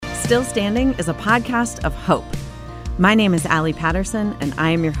Still Standing is a podcast of hope. My name is Allie Patterson, and I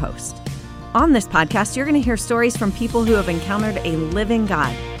am your host. On this podcast, you're going to hear stories from people who have encountered a living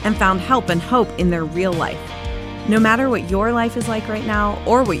God and found help and hope in their real life. No matter what your life is like right now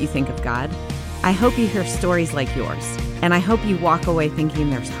or what you think of God, I hope you hear stories like yours, and I hope you walk away thinking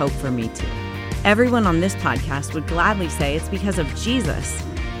there's hope for me too. Everyone on this podcast would gladly say it's because of Jesus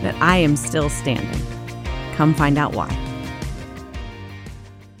that I am still standing. Come find out why.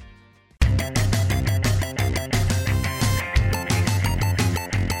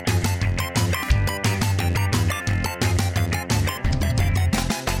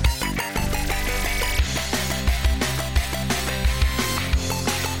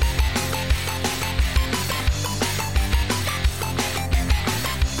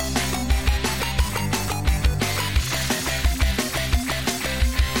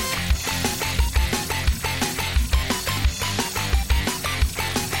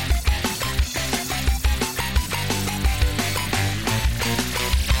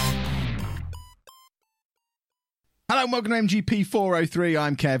 Hello and welcome to MGP403.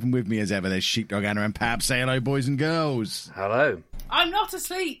 I'm Kevin. With me as ever, there's Sheepdog Anna and Pab. Say hello, boys and girls. Hello. I'm not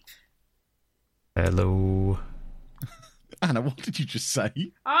asleep. Hello. Anna, what did you just say?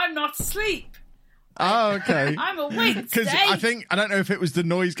 I'm not asleep. Oh, okay. I'm awake Because today. I don't know if it was the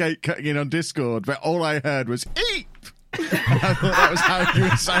noise gate cutting in on Discord, but all I heard was eep. And I thought that was how you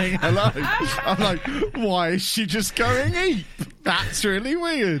were saying hello. I'm like, why is she just going eep? That's really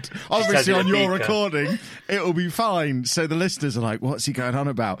weird. Obviously, on your recording, it will be fine. So the listeners are like, what's he going on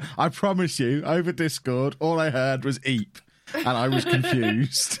about? I promise you, over Discord, all I heard was eep. And I was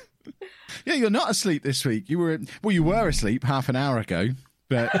confused. Yeah, you're not asleep this week. You were asleep half an hour ago.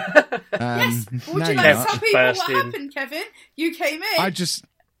 But yes. Would no, you like you're to not. tell people what happened, Kevin? You came in.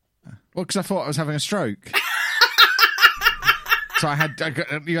 Because I thought I was having a stroke. So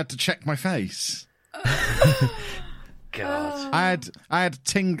you had to check my face. God. I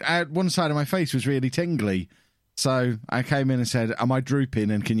had one side of my face was really tingly. So I came in and said, am I drooping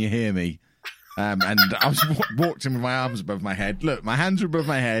and can you hear me? And I was walked in with my arms above my head. Look, my hands are above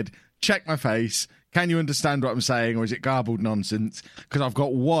my head. Check my face. Can you understand what I'm saying, or is it garbled nonsense? Because I've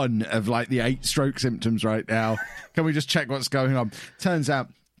got one of like the 8 stroke symptoms right now. Can we just check what's going on? Turns out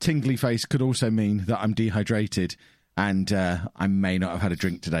tingly face could also mean that I'm dehydrated. And I may not have had a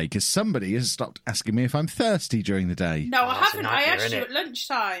drink today because somebody has stopped asking me if I'm thirsty during the day. No, I haven't. I asked you innit? at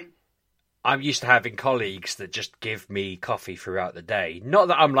lunchtime. I'm used to having colleagues that just give me coffee throughout the day. Not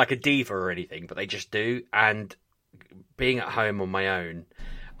that I'm like a diva or anything, but they just do. And being at home on my own,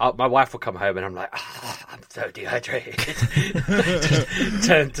 my wife will come home and I'm like, I'm so dehydrated. Just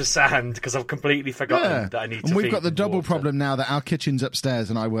turn to sand because I've completely forgotten that I need to And we've feed got the double water. problem now that our kitchen's upstairs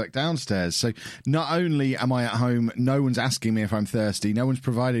and I work downstairs. So not only am I at home, no one's asking me if I'm thirsty, no one's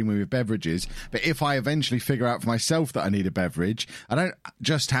providing me with beverages, but if I eventually figure out for myself that I need a beverage, I don't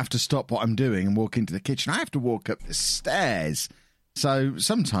just have to stop what I'm doing and walk into the kitchen. I have to walk up the stairs. So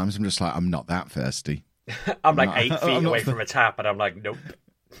sometimes I'm just like, I'm not that thirsty. I'm like 8 feet away from a tap and I'm like, nope.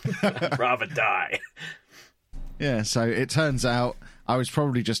 I'd rather die. Yeah, so it turns out I was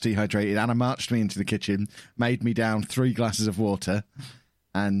probably just dehydrated. Anna marched me into the kitchen, made me down 3 glasses of water.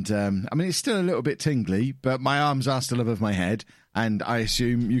 And, I mean, it's still a little bit tingly, but my arms are still above my head. And I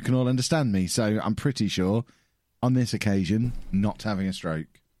assume you can all understand me. So I'm pretty sure, on this occasion, not having a stroke.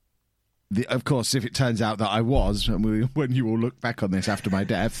 Of course, if it turns out that I was, when you all look back on this after my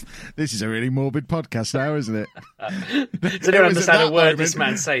death, this is a really morbid podcast now, isn't it? Does anyone understand a word this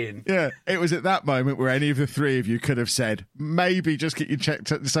man's saying? Yeah, it was at that moment where any of the 3 of you could have said, maybe just get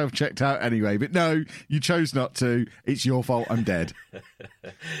yourself checked out anyway. But no, you chose not to. It's your fault, I'm dead.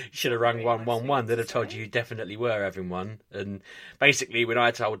 You should have rung 111. They'd have told you definitely were having one. And basically, when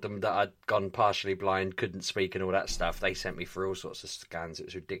I told them that I'd gone partially blind, couldn't speak and all that stuff, they sent me for all sorts of scans. It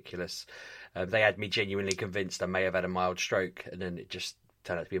was ridiculous. They had me genuinely convinced I may have had a mild stroke, and then it just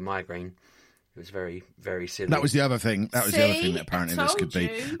turned out to be a migraine. It was very, very silly. That was the other thing. That apparently this could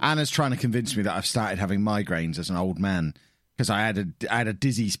be. Anna's trying to convince me that I've started having migraines as an old man because I had a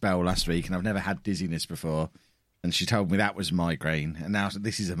dizzy spell last week, and I've never had dizziness before. And she told me that was migraine, and now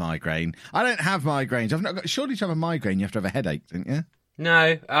this is a migraine. I don't have migraines. I've not got. Surely to have a migraine, you have to have a headache, don't you?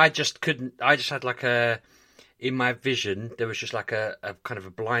 No, I just couldn't. I just had like in my vision, there was just like a kind of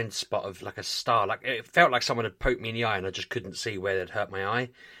a blind spot of like a star. Like it felt like someone had poked me in the eye and I just couldn't see where they'd hurt my eye.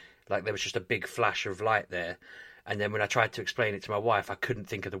 Like there was just a big flash of light there. And then when I tried to explain it to my wife, I couldn't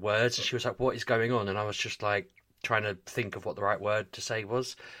think of the words. And she was like, what is going on? And I was just like trying to think of what the right word to say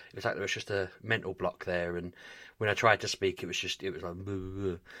was. It was like there was just a mental block there. And when I tried to speak, it was like...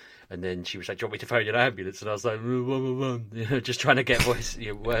 And then she was like, "Do you want me to phone an ambulance?" And I was like, just trying to get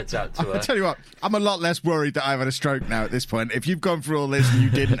words out to her. I'll tell you what, I'm a lot less worried that I've had a stroke now at this point. If you've gone through all this and you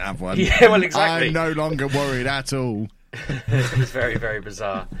didn't have one, yeah, well, exactly. I'm no longer worried at all. It was very, very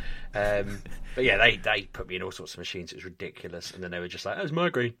bizarre. But yeah, they put me in all sorts of machines. It was ridiculous. And then they were just like, "Oh, it's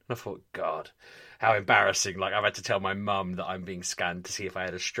migraine." And I thought, God, how embarrassing. Like, I've had to tell my mum that I'm being scanned to see if I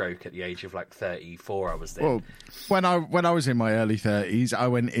had a stroke at the age of like 34 I was there. Well, when I was in my early 30s, I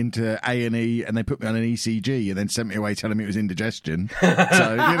went into A&E and they put me on an ECG and then sent me away telling me it was indigestion.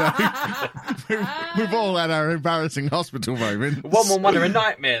 So, we've all had our embarrassing hospital moments. 111 are a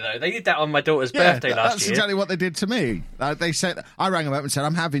nightmare, though. They did that on my daughter's birthday last year. That's exactly what they did to me. They said, I rang them up and said,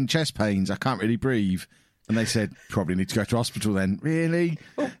 "I'm having chest pains. I can't really breathe." And they said, "Probably need to go to hospital then." Really?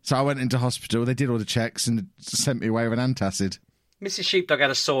 Oh. So I went into hospital. They did all the checks and sent me away with an antacid. Mrs. Sheepdog had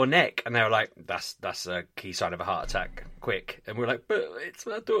a sore neck, and they were like, that's a key sign of a heart attack. Quick. And we were like, "But it's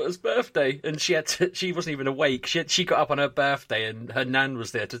my daughter's birthday." And she wasn't even awake. She got up on her birthday, and her nan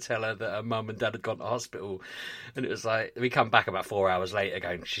was there to tell her that her mum and dad had gone to hospital. And it was like, we come back about 4 hours later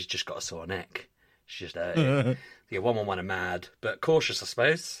going, "She's just got a sore neck. She's just hurting." Yeah, 111 are mad, but cautious, I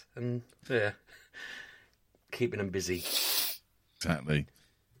suppose. And yeah. Keeping them busy. Exactly.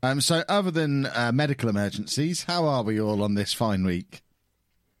 So other than medical emergencies, how are we all on this fine week?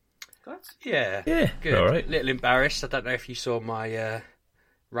 Yeah, good. All right. A little embarrassed. I don't know if you saw my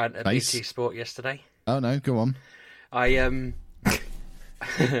rant at BT Sport yesterday. Oh no, go on. I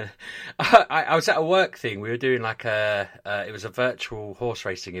I was at a work thing. We were doing like it was a virtual horse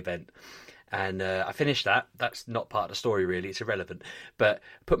racing event. And I finished that. That's not part of the story, really. It's irrelevant. But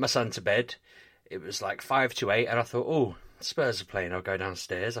put my son to bed. It was like 5 to 8, and I thought, "Oh, Spurs are playing. I'll go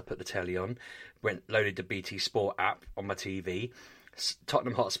downstairs." I put the telly on, loaded the BT Sport app on my TV.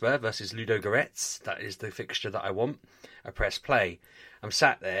 Tottenham Hotspur versus Ludo Goretz. That is the fixture that I want. I press play. I'm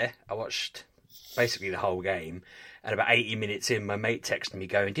sat there. I watched basically the whole game, and about 80 minutes in, my mate texted me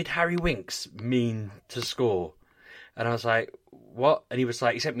going, "Did Harry Winks mean to score?" And I was like, "What?" And he was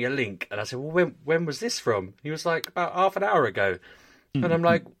like, he sent me a link, and I said, "Well, when was this from?" He was like, "About half an hour ago." And I'm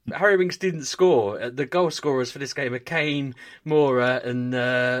like, Harry Winks didn't score. The goal scorers for this game are Kane, Mora, and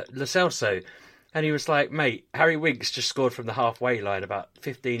Lo Celso. And he was like, "Mate, Harry Winks just scored from the halfway line about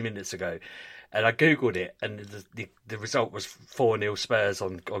 15 minutes ago." And I Googled it, and the result was 4-0 Spurs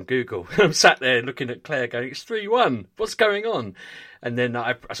on Google. I'm sat there looking at Claire going, "It's 3-1. What's going on?" And then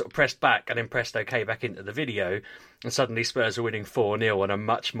I sort of pressed back and then pressed OK back into the video. And suddenly Spurs are winning 4-0 on a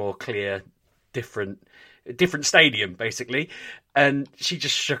much more clear, different stadium, basically. And she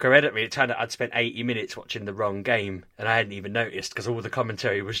just shook her head at me. It turned out I'd spent 80 minutes watching the wrong game, and I hadn't even noticed because all the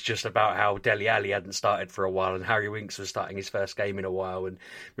commentary was just about how Dele Alli hadn't started for a while, and Harry Winks was starting his first game in a while, and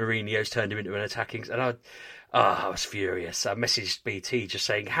Mourinho's turned him into an attacking. And I was furious. I messaged BT just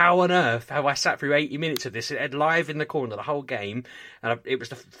saying, "How on earth have I sat through 80 minutes of this? It had live in the corner the whole game, and it was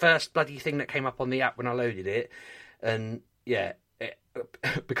the first bloody thing that came up on the app when I loaded it." And yeah.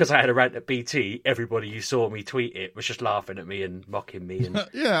 Because I had a rant at BT, everybody who saw me tweet it was just laughing at me and mocking me. And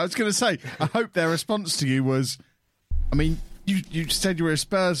yeah, I was going to say, I hope their response to you was, I mean, you said you were a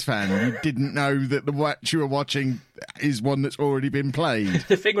Spurs fan. You didn't know that the match you were watching is one that's already been played.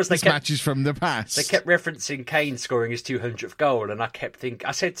 The thing was, matches from the past. They kept referencing Kane scoring his 200th goal, and I kept thinking,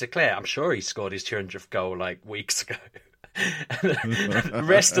 I said to Claire, "I'm sure he scored his 200th goal like weeks ago." The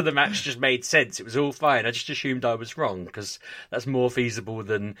rest of the match just made sense. It was all fine. I just assumed I was wrong because that's more feasible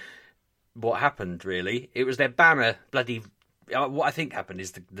than what happened, really. It was their banner bloody... What I think happened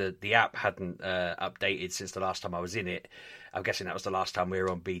is the app hadn't updated since the last time I was in it. I'm guessing that was the last time we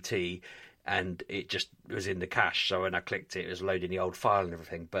were on BT, and it just was in the cache. So when I clicked it, it was loading the old file and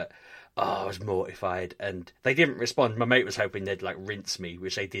everything. But I was mortified, and they didn't respond. My mate was hoping they'd like rinse me,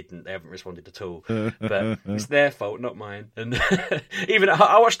 which they didn't. They haven't responded at all. But it's their fault, not mine. And even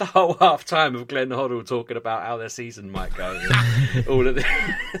I watched the whole half time of Glenn Hoddle talking about how their season might go. And all of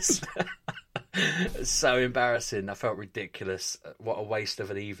this. It's so embarrassing. I felt ridiculous. What a waste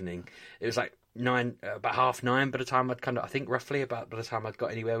of an evening. It was like about 9:30 by the time I think roughly by the time I'd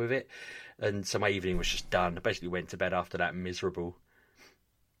got anywhere with it. And so my evening was just done. I basically went to bed after that miserable.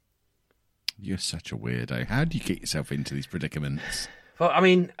 You're such a weirdo. How do you get yourself into these predicaments? Well, I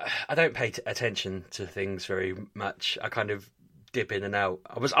mean, I don't pay attention to things very much. I kind of dip in and out.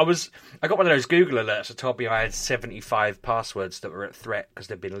 I got one of those Google alerts that told me I had 75 passwords that were at threat because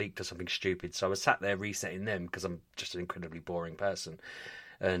they'd been leaked or something stupid. So I was sat there resetting them because I'm just an incredibly boring person.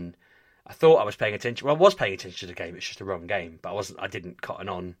 And I thought I was paying attention. Well, I was paying attention to the game. It's just the wrong game. But I didn't cotton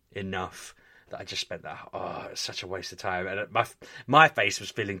on enough I just spent that. Oh, it's such a waste of time. And my face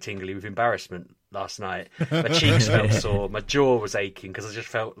was feeling tingly with embarrassment last night. My cheeks felt sore. My jaw was aching because I just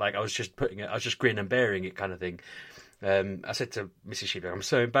felt like I was just grin and bearing it kind of thing. I said to Mrs. Sheepdog, I'm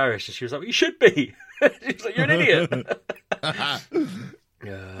so embarrassed. And she was like, well, you should be. She was like, you're an idiot.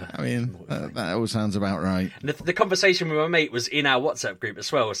 I mean, that all sounds about right. The conversation with my mate was in our WhatsApp group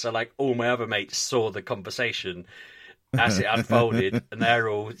as well. So, like, all my other mates saw the conversation as it unfolded, and they're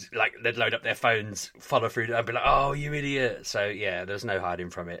all like, they'd load up their phones, follow through, and be like, "Oh, you idiot!" So yeah, there's no hiding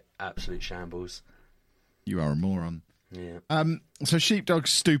from it. Absolute shambles. You are a moron. Yeah. So Sheepdog's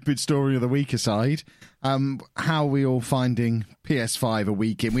stupid story of the week aside, how are we all finding PS5 a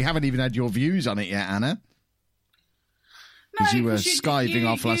week in? We haven't even had your views on it yet, Anna. Because you were skiving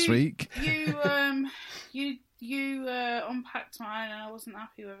off last week. You unpacked mine, and I wasn't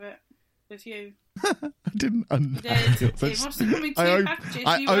happy with it. With you. I didn't unpack it. It must have come in two packages.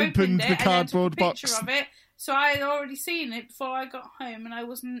 I opened the cardboard box. Of it, so I had already seen it before I got home, and I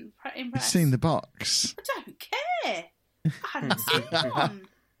wasn't impressed. You've seen the box. I don't care. I hadn't seen one.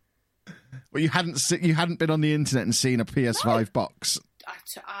 Well, you hadn't been on the internet and seen a PS5 box.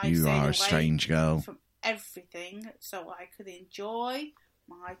 You are a strange girl. From everything, so I could enjoy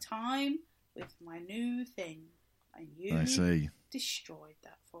my time with my new thing, and you destroyed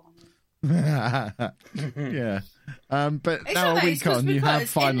that for me. Yeah, but it's now a week on, you have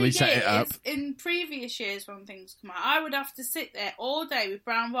finally set it up. In previous years, when things come out, I would have to sit there all day with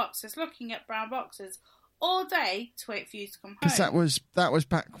brown boxes, looking at brown boxes all day to wait for you to come home. Because that was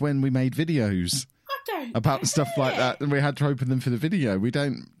back when we made videos about stuff like that, and we had to open them for the video. We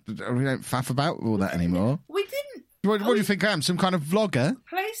don't faff about all that anymore. We didn't. What do you think I am? Some kind of vlogger?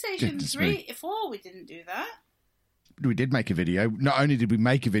 PlayStation 3, 4, we didn't do that. We did make a video. Not only did we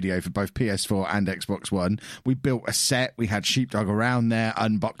make a video for both PS4 and Xbox One, we built a set. We had Sheepdog around there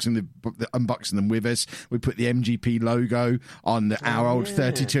unboxing them with us. We put the MGP logo on our old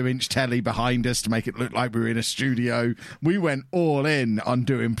 32-inch telly behind us to make it look like we were in a studio. We went all in on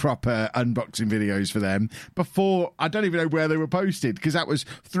doing proper unboxing videos for them before. I don't even know where they were posted, because that was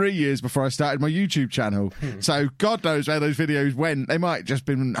 3 years before I started my YouTube channel. So God knows where those videos went. They might have just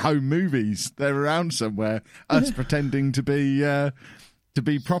been home movies. They're around somewhere. Us pretending to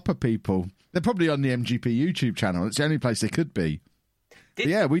be proper people. They're probably on the MGP YouTube channel. It's the only place they could be.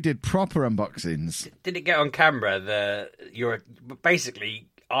 Yeah, we did proper unboxings. Did it get on camera? Basically,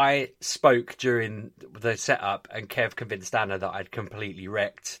 I spoke during the setup, and Kev convinced Anna that I'd completely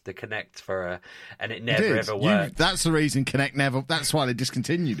wrecked the Kinect for her, and it never ever worked. That's the reason Kinect never. That's why they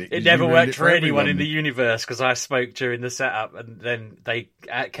discontinued it. It never worked for anyone in the universe, because I spoke during the setup, and then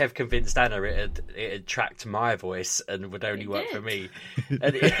Kev convinced Anna it had tracked my voice and would only work for me,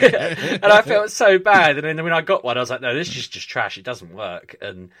 and I felt so bad. And then when I got one, I was like, no, this is just trash. It doesn't work,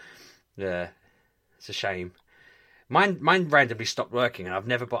 and yeah, it's a shame. Mine randomly stopped working, and I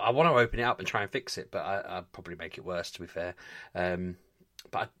want to open it up and try and fix it, but I'll probably make it worse, to be fair.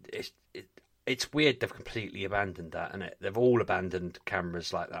 But it's weird they've completely abandoned that, and they've all abandoned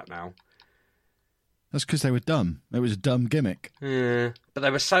cameras like that now. That's because they were dumb. It was a dumb gimmick. Yeah, but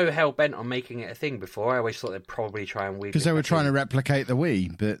they were so hell bent on making it a thing before. I always thought they'd probably try and weave. Because they were trying to replicate the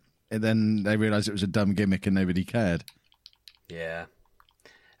Wii, but then they realised it was a dumb gimmick and nobody cared. Yeah.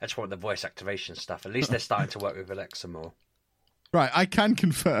 I just want the voice activation stuff. At least they're starting to work with Alexa more. Right, I can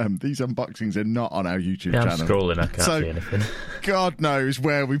confirm these unboxings are not on our YouTube channel. I'm scrolling, I can't see anything. God knows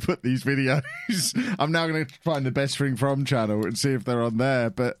where we put these videos. I'm now going to find the Best Thing From channel and see if they're on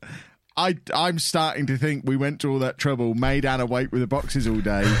there, but I'm starting to think we went to all that trouble, made Anna wait with the boxes all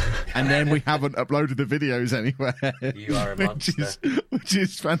day, and then we haven't uploaded the videos anywhere. You are a monster. Which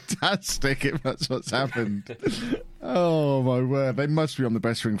is fantastic if that's what's happened. Oh, my word. They must be on the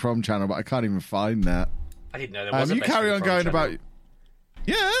Best Thing From channel, but I can't even find that. I didn't know there was a You Best carry Thing on From going channel. about...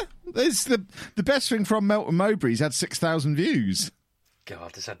 Yeah, there's the Best Thing From Melton Mowbray's had 6,000 views.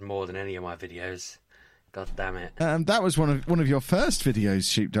 God, this had more than any of my videos. God damn it. That was one of your first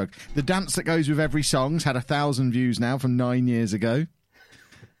videos, Sheepdog. The dance that goes with every song's had 1,000 views now from 9 years ago.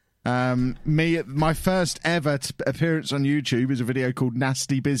 My first ever appearance on YouTube is a video called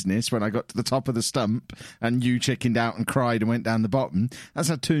Nasty Business, when I got to the top of the stump and you chickened out and cried and went down the bottom. That's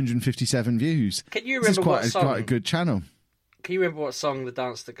had 257 views. Can you remember what song? Quite a good channel. Can you remember what song the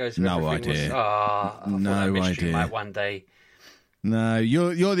dance that goes with no everything idea. was? Oh, no idea. Like one day. No,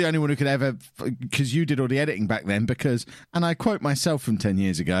 you're the only one who could ever, because you did all the editing back then, and I quote myself from 10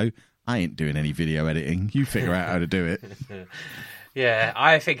 years ago, I ain't doing any video editing. You figure out how to do it. Yeah,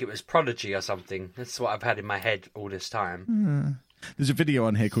 I think it was Prodigy or something. That's what I've had in my head all this time. There's a video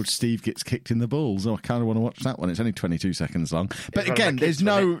on here called Steve Gets Kicked in the Balls. Oh, I kind of want to watch that one. It's only 22 seconds long. But again, there's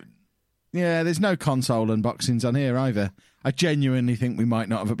no... Yeah, there's no console unboxings on here either. I genuinely think we might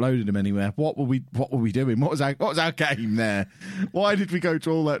not have uploaded them anywhere. What were we doing? What was our game there? Why did we go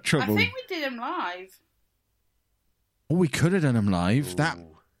to all that trouble? I think we did them live. Oh, we could have done them live.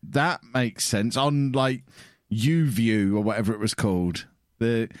 Ooh. That makes sense. On like UView or whatever it was called.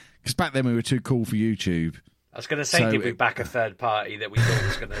 Because back then we were too cool for YouTube. I was going to say, did we back a third party that we thought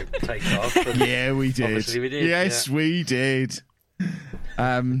was going to take off? Yeah, we did. Obviously we did. Yes, we did.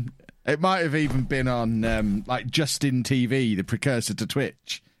 It might have even been on like Justin TV, the precursor to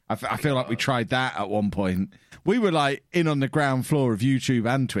Twitch. I feel like we tried that at one point. We were like in on the ground floor of YouTube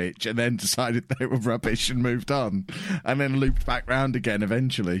and Twitch, and then decided they were rubbish and moved on, and then looped back round again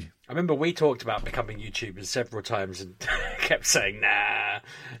eventually. I remember we talked about becoming YouTubers several times and kept saying, nah.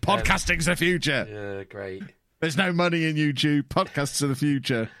 Podcasting's the future. Yeah, great. There's no money in YouTube. Podcasts are the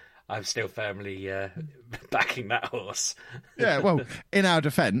future. I'm still firmly backing that horse. Yeah, well, in our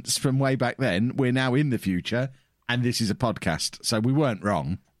defence, from way back then, we're now in the future, and this is a podcast, so we weren't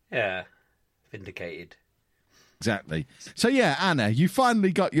wrong. Yeah, vindicated. Exactly. So yeah, Anna, you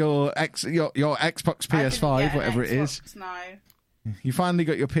finally got your Xbox PS5, whatever it is. No. You finally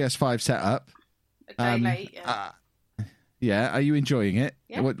got your PS5 set up. A day late. Yeah. Yeah. Are you enjoying it?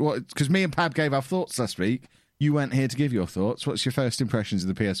 Yeah. What? Because me and Pab gave our thoughts last week. You weren't here to give your thoughts. What's your first impressions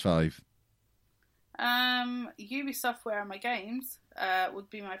of the PS5? Ubisoft, where are my games? Would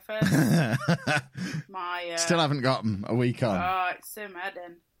be my first. Still haven't got them a week on. Oh, it's so mad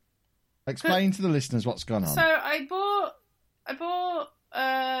then. Explain to the listeners what's gone on. So I bought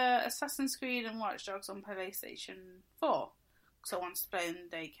Assassin's Creed and Watch Dogs on PlayStation 4 because I wanted to play them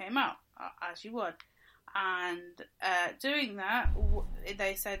the day it came out, as you would. And doing that,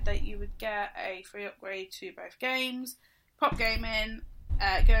 they said that you would get a free upgrade to both games. Pop game in,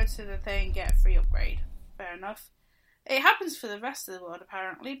 go to the thing, get a free upgrade. Fair enough. It happens for the rest of the world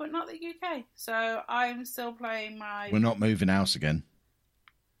apparently, but not the UK. So I'm still playing my. We're not moving house again.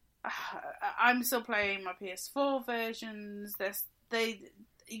 I'm still playing my PS4 versions.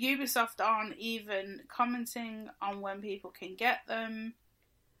 Ubisoft aren't even commenting on when people can get them.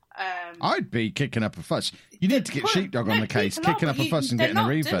 I'd be kicking up a fuss. You need to get Sheepdog on the case, kicking up a fuss and getting a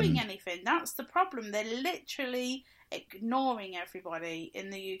refund. They're not doing anything. That's the problem. They're literally ignoring everybody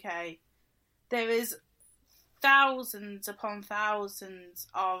in the UK. There is thousands upon thousands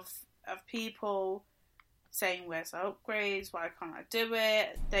of people saying, where's the upgrades? Why can't I do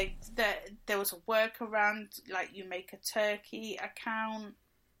it? There was a workaround, like you make a Turkey account.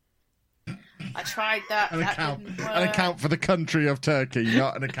 I tried that. An account for the country of Turkey,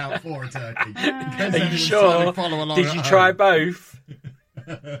 not an account for a turkey. Are you sure? Did you try both?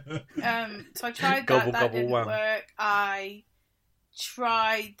 So I tried that. That didn't work. I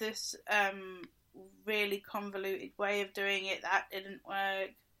tried this really convoluted way of doing it. That didn't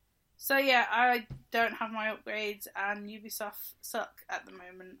work. So yeah, I don't have my upgrades, and Ubisoft suck at the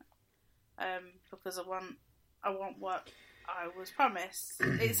moment because I want what I was promised.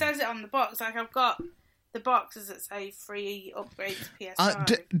 It says it on the box. Like I've got the boxes that say free upgrade to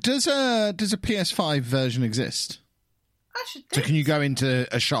PS5. Does a PS5 version exist? I should think. So can you go into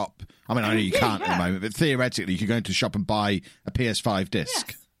a shop? I mean, I know you can't at the moment, but theoretically, you could go into a shop and buy a PS5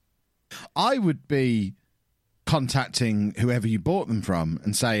 disc. Yes. I would be contacting whoever you bought them from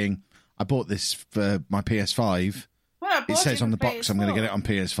and saying, I bought this for my PS5. Well, it says on the box I'm going to get it on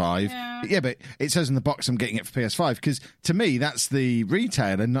PS5. Yeah, but it says on the box I'm getting it for PS5 because to me that's the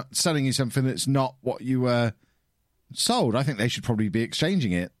retailer not selling you something that's not what you were sold. I think they should probably be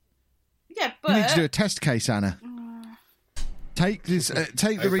exchanging it. Yeah, but you need to do a test case, Anna. Take this.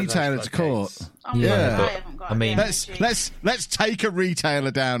 Take the retailer to court. I mean, let's take a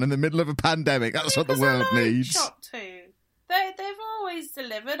retailer down in the middle of a pandemic. That's what the world needs. Shop too. They've always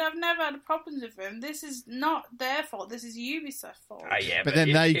delivered. I've never had problems with them. This is not their fault. This is Ubisoft's fault. Yeah, but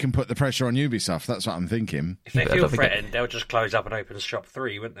then they can put the pressure on Ubisoft. That's what I'm thinking. If they feel threatened, they'll just close up and open shop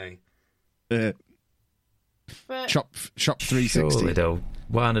 3, wouldn't they? Shop 360. Surely though,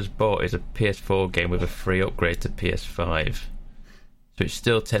 Warner's bought is a PS4 game with a free upgrade to PS5. So it's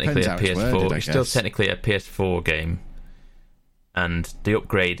still technically a PS4. Worded, it's still technically a PS4 game. And the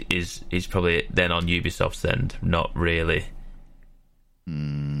upgrade is probably then on Ubisoft's end, not really.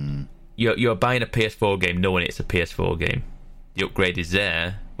 You're buying a PS4 game knowing it's a PS4 game. The upgrade is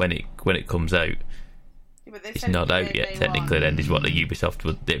there when it comes out. Yeah, it's not out yet technically. Then is what the Ubisoft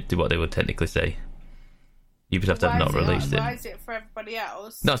would do. What they would technically say. Ubisoft have not released it. Why is it for everybody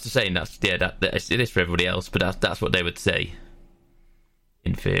else? No, it's just saying it is for everybody else, but that's what they would say.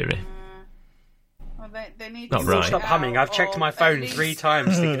 In theory. Well, they need not to right. Stop humming. I've checked my phone 3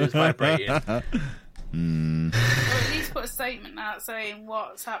 times thinking it was vibrating. Or at least put put a statement out saying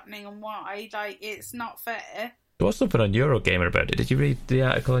what's happening and why. Like, it's not fair. There was something on Eurogamer about it. Did you read the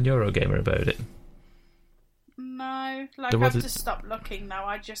article on Eurogamer about it? No, like, I've just stopped looking now.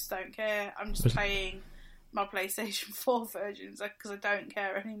 I just don't care. I'm just playing my PlayStation 4 versions because I don't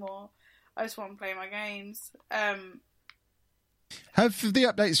care anymore. I just want to play my games. Have the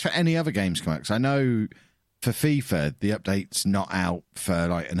updates for any other games come out? Because I know for FIFA, the update's not out for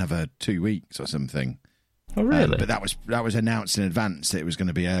like another 2 weeks or something. Oh, really? But that was announced in advance that it was going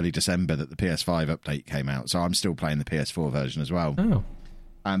to be early December that the PS5 update came out. So I'm still playing the PS4 version as well. Oh.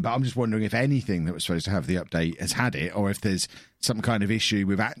 But I'm just wondering if anything that was supposed to have the update has had it, or if there's some kind of issue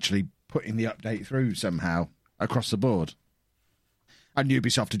with actually putting the update through somehow across the board. And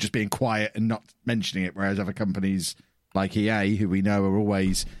Ubisoft are just being quiet and not mentioning it, whereas other companies like EA, who we know are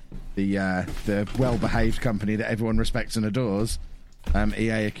always the well-behaved company that everyone respects and adores,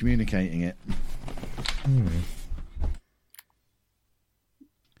 EA are communicating it.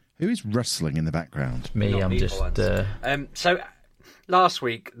 Who is rustling in the background? Me, Not I'm just... So, last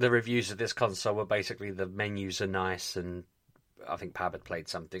week, the reviews of this console were basically the menus are nice, and I think Pab had played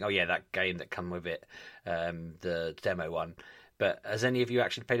something. Oh, yeah, that game that come with it, the demo one. But has any of you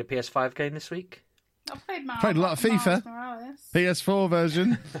actually played a PS5 game this week? I've played a lot of FIFA. PS4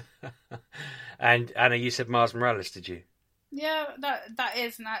 version. And Anna, you said Mars Morales, did you? Yeah, that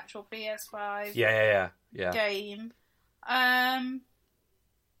is an actual PS5 Yeah. game.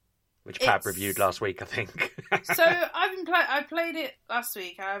 Which Pab reviewed last week, I think. So I played it last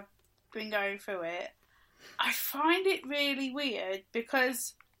week. I've been going through it. I find it really weird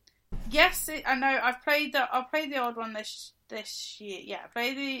because, yes, I know I've played the old one this year. Yeah, I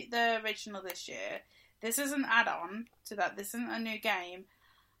played the original this year. This is an add-on to that. This isn't a new game,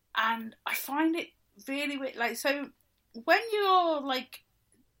 and I find it really weird. Like, so when you're like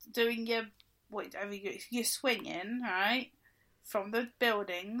doing you're swinging, right, from the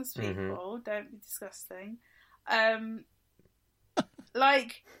buildings, people, don't be disgusting.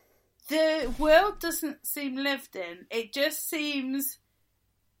 Like, the world doesn't seem lived in. It just seems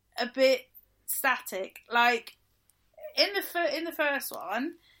a bit static. Like, in the first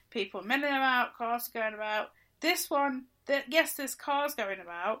one, people milling about, cars going about. This one, yes, there's cars going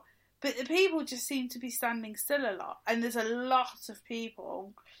about, but the people just seem to be standing still a lot. And there's a lot of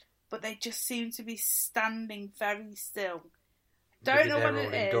people, but they just seem to be standing very still. Don't know what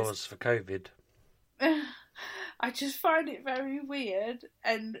it is. Indoors for COVID. I just find it very weird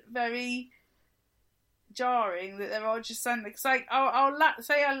and very jarring that they're all just standing. Because, like, I'll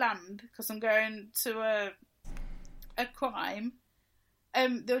say I land because I'm going to a crime.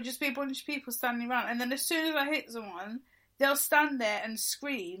 There'll just be a bunch of people standing around, and then as soon as I hit someone, they'll stand there and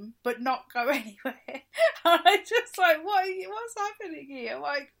scream, but not go anywhere. And I just like, what's happening here?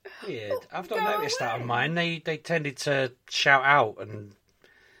 Like, weird. I've not noticed that on mine. They tended to shout out and.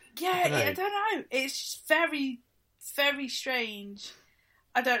 Yeah, I don't know. It's just very, very strange.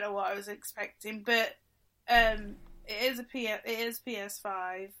 I don't know what I was expecting, but it is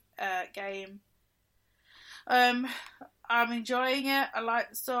PS5 game. I'm enjoying it. I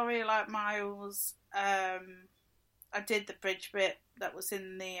like the story. I like Miles. I did the bridge bit that was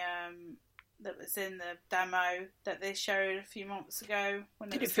in the demo that they showed a few months ago.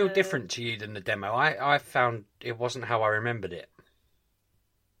 Did it feel different to you than the demo? I found it wasn't how I remembered it.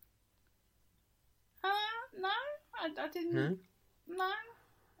 No, I didn't. No.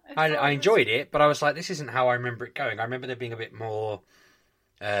 I enjoyed it, but I was like, this isn't how I remember it going. I remember there being a bit more,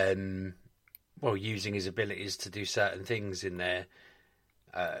 using his abilities to do certain things in there.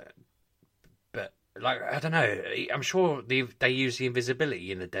 But, like, I don't know. I'm sure they use the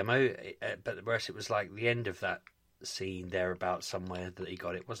invisibility in the demo, but whereas it was like the end of that scene thereabout somewhere that he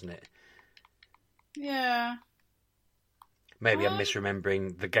got it, wasn't it? Yeah. Maybe I'm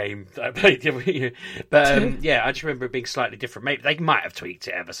misremembering the game that I played the other year. But, yeah, I just remember it being slightly different. Maybe they might have tweaked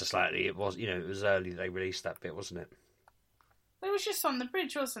it ever so slightly. It was, it was early they released that bit, wasn't it? It was just on the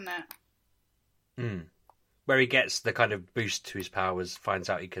bridge, wasn't it? Where he gets the kind of boost to his powers, finds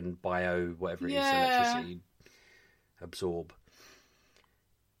out he can whatever it is, electricity absorb.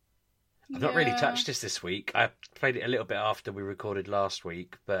 I've not really touched this week. I played it a little bit after we recorded last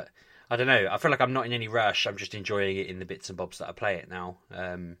week, but I don't know. I feel like I'm not in any rush. I'm just enjoying it in the bits and bobs that I play it now.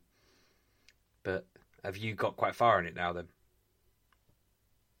 But have you got quite far in it now, then?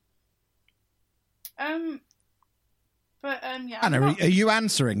 Yeah. Anna, are you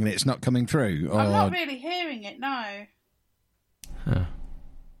answering and it's not coming through? Or... I'm not really hearing it, no. Huh.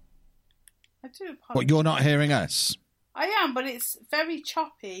 I do apologise. What, you're not hearing us? I am, but it's very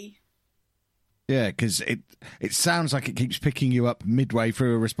choppy. Yeah, because it sounds like it keeps picking you up midway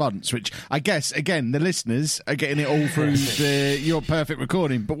through a response, which I guess, again, the listeners are getting it all through your perfect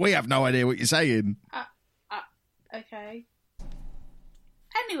recording, but we have no idea what you're saying. Okay.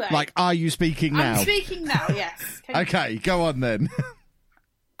 Anyway. Like, are you speaking now? I'm speaking now, yes. Okay, go on then.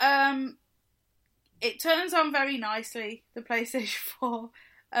 It turns on very nicely, the PlayStation 4.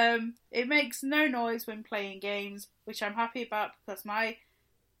 It makes no noise when playing games, which I'm happy about because my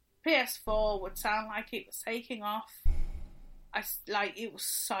PS4 would sound like it was taking off. It was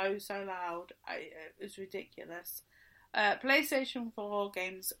so loud. It was ridiculous. PlayStation 4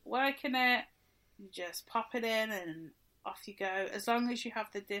 games work in it. You just pop it in and off you go. As long as you have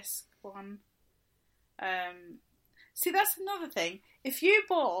the disc one. See, that's another thing. If you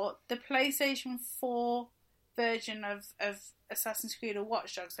bought the PlayStation 4 version of Assassin's Creed or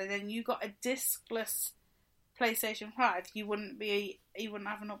Watch Dogs, and then you got a discless PlayStation 5, you wouldn't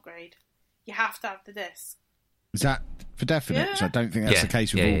have an upgrade. You have to have the disc. Is that for definite? Yeah. So I don't think that's the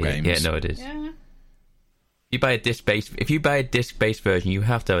case with all games. Yeah, no, it is. Yeah. If you buy a disc-based version, you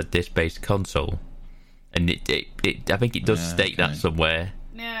have to have a disc-based console, and I think it does state that somewhere.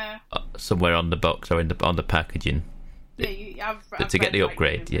 Yeah. Somewhere on the box or on the packaging. Yeah, to get the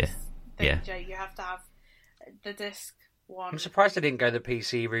upgrade. Yeah. You have to have the disc one. I'm surprised they didn't go the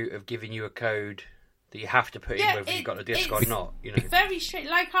PC route of giving you a code that you have to put in whether you've got the disc or not. You know, very straight.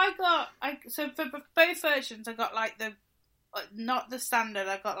 Like so for both versions, I got like the not the standard.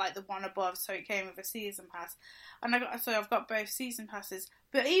 I got like the one above, so it came with a season pass, and I've got both season passes.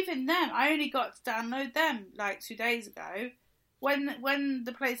 But even then, I only got to download them like 2 days ago when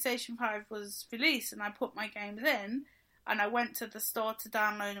the PlayStation 5 was released, and I put my games in. And I went to the store to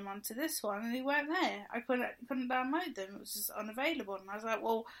download them onto this one, and they weren't there. I couldn't download them; it was just unavailable. And I was like,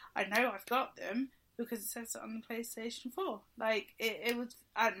 "Well, I know I've got them because it says it on the PlayStation 4." Like it was,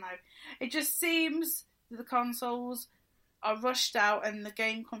 I don't know. It just seems that the consoles are rushed out, and the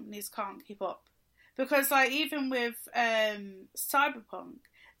game companies can't keep up. Because like even with Cyberpunk,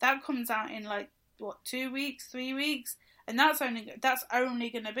 that comes out in like 2 weeks, 3 weeks, and that's only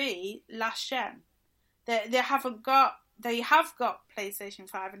going to be last gen. They have got PlayStation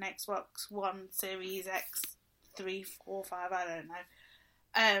 5 and Xbox One Series X, 3, 4, 5, I don't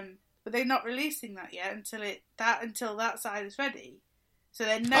know. But they're not releasing that yet until that side is ready. So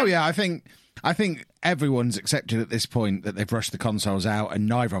then Oh yeah, I think everyone's accepted at this point that they've rushed the consoles out and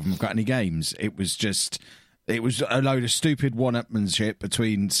neither of them have got any games. It was a load of stupid one-upmanship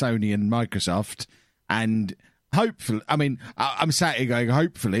between Sony and Microsoft, and hopefully, I mean, I'm sat here going,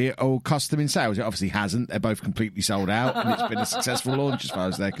 hopefully it'll cost them in sales. It obviously hasn't. They're both completely sold out, and it's been a successful launch as far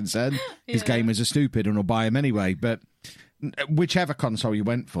as they're concerned. His gamers are stupid and will buy them anyway. But whichever console you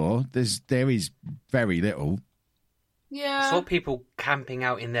went for, there is very little. Yeah. I saw people camping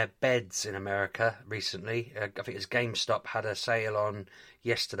out in their beds in America recently. I think it was GameStop had a sale on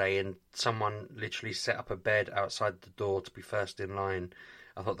yesterday, and someone literally set up a bed outside the door to be first in line.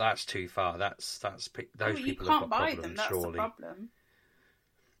 I thought that's too far. Those people have got problems. That's surely. The problem.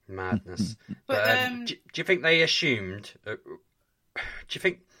 Madness. But do you think they assumed? Do you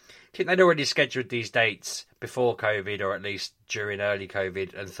think they'd already scheduled these dates before COVID, or at least during early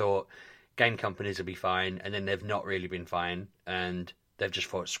COVID, and thought game companies will be fine, and then they've not really been fine, and they've just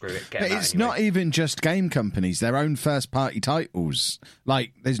thought, screw it, get them out it's anyway. not even just game companies; their own first-party titles.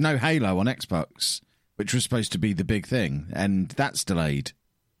 Like, there's no Halo on Xbox, which was supposed to be the big thing, and that's delayed.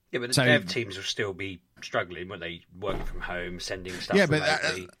 Yeah, but the dev teams will still be struggling, won't they? Working from home, sending stuff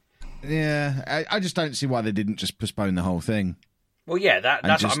remotely. I just don't see why they didn't just postpone the whole thing. Well, yeah,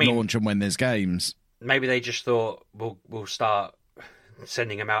 that's just what I mean. Launch them when there's games. Maybe they just thought we'll start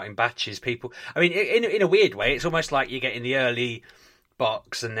sending them out in batches. People, I mean, in a weird way, it's almost like you're getting the early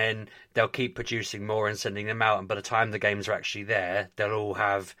box, and then they'll keep producing more and sending them out. And by the time the games are actually there, they'll all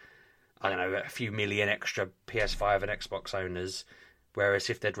have, I don't know, a few million extra PS5 and Xbox owners. Whereas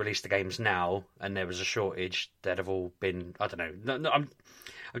if they'd released the games now and there was a shortage, they'd have all been, I don't know. No, I'm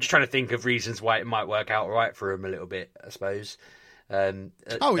just trying to think of reasons why it might work out all right for them a little bit, I suppose.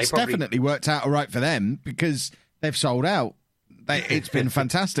 It's definitely worked out all right for them because they've sold out. It's been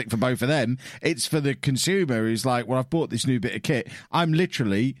fantastic for both of them. It's for the consumer who's like, well, I've bought this new bit of kit. I'm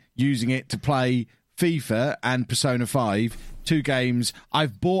literally using it to play FIFA and Persona 5, 2 games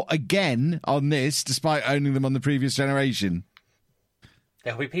I've bought again on this, despite owning them on the previous generation.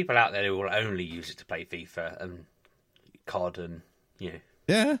 There'll be people out there who will only use it to play FIFA and COD and,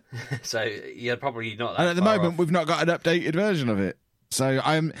 Yeah. So you're probably not that And at the far moment, off. we've not got an updated version of it. So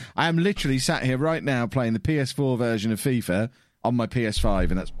I am literally sat here right now playing the PS4 version of FIFA on my PS5,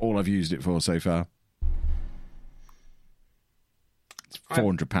 and that's all I've used it for so far.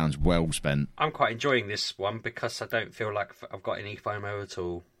 £400 well spent. I'm quite enjoying this one because I don't feel like I've got any FOMO at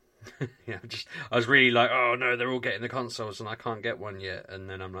all. I was really like, oh no, they're all getting the consoles and I can't get one yet. And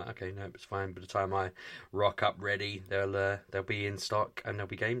then I'm like, okay, no, it's fine. By the time I rock up ready, they'll be in stock and there'll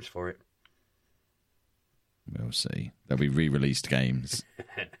be games for it. We'll see. There'll be re-released games.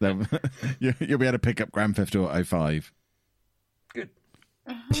 You'll be able to pick up Grand Theft Auto 5. Good.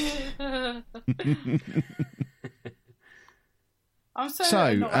 I'm so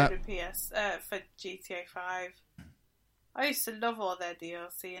annoyed with for GTA 5. I used to love all their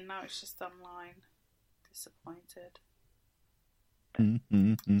DLC, and now it's just online. Disappointed.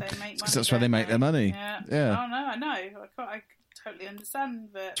 Mm-hmm. They make money. That's where they make their money. Yeah. Yeah. Oh no, I know. I totally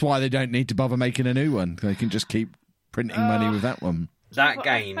understand, but that's why they don't need to bother making a new one. They can just keep printing money with that one. That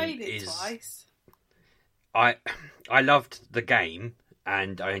game is. Twice. I loved the game,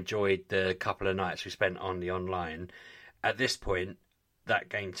 and I enjoyed the couple of nights we spent on the online. At this point, that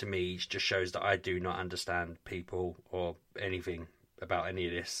game to me just shows that I do not understand people or anything about any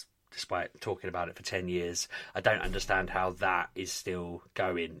of this, despite talking about it for 10 years. I don't understand how that is still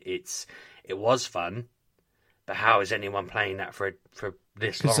going. It was fun, but how is anyone playing that for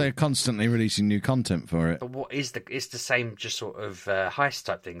this long? Because they're constantly releasing new content for it. But what is it's the same, just sort of heist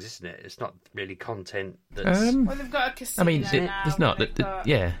type things, isn't it? It's not really content that's... well, they've got a casino. I mean, now, there's not.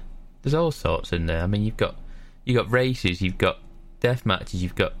 Yeah, there's all sorts in there. I mean, you've got races, you've got death matches,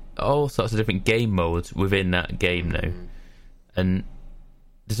 you've got all sorts of different game modes within that game now, and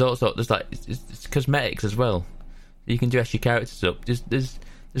there's also it's cosmetics as well. You can dress your characters up. There's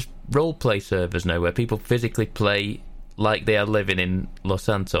role play servers now where people physically play like they are living in Los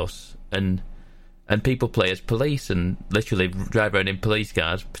Santos, and people play as police and literally drive around in police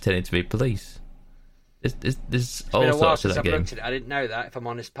cars pretending to be police. There's all sorts of that game. I didn't know that. If I'm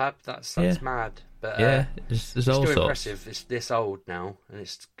honest, Pab, that's mad. But yeah, there's all still sorts. Impressive. It's this old now, and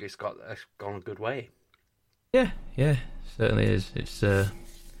it's gone a good way. Yeah, certainly is. It's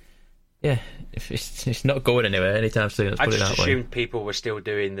it's not going anywhere anytime soon. I just assumed people were still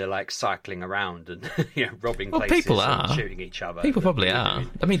doing the cycling around and robbing places people are. and shooting each other. People probably are.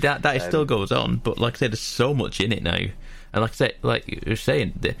 I mean that still goes on, but like I said, there's so much in it now, and like I said, like you were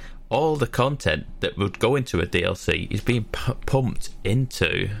saying, all the content that would go into a DLC is being pumped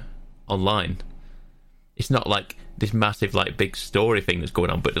into online. It's not like this massive big story thing that's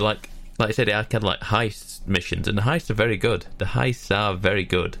going on, but like I said, I kind of heist missions, and the heists are very good. The heists are very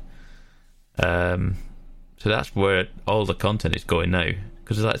good. So that's where all the content is going now,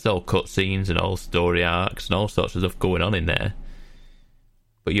 because it's all cutscenes and all story arcs and all sorts of stuff going on in there.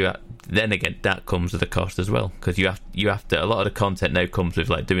 But then again, that comes with a cost as well, because you have to. A lot of the content now comes with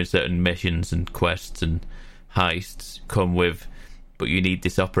doing certain missions and quests and heists come with. But you need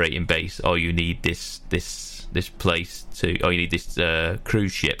this operating base, or you need this place or you need this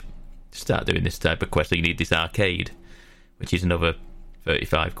cruise ship to start doing this type of quest, or you need this arcade, which is another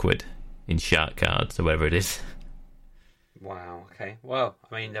 £35 in shark cards or whatever it is. Wow. Okay. Well,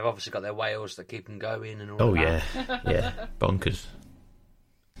 I mean, they've obviously got their whales that keep them going and all. Oh that. yeah, bonkers.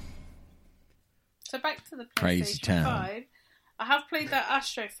 So back to the Crazy PlayStation town. 5. I have played that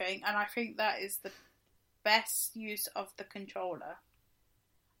Astro thing, and I think that is the best use of the controller.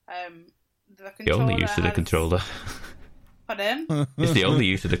 The only use of the controller. Pardon? It's the only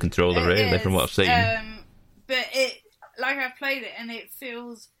use of the controller, really, from what I've seen. But I've played it, and it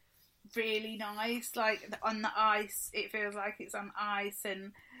feels really nice. On the ice, it feels like it's on ice,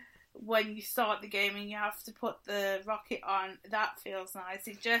 and when you start the game and you have to put the rocket on, that feels nice.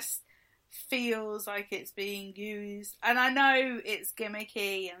 It just feels like it's being used, and I know it's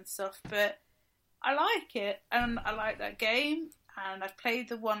gimmicky and stuff, but I like it, and I like that game. And I've played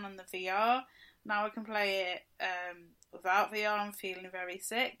the one on the VR. Now I can play it without VR. I'm feeling very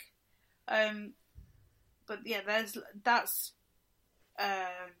sick. But yeah, it's a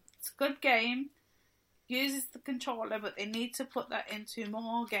good game. Uses the controller, but they need to put that into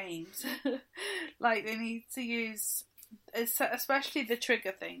more games. They need to use, especially the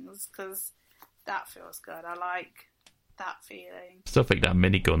trigger things, because that feels good. I like that feeling. Stuff like that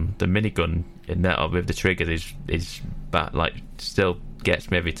minigun, the minigun in that with the triggers is still gets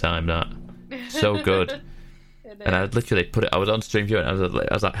me every time. That so good. And I literally I was on stream viewing, and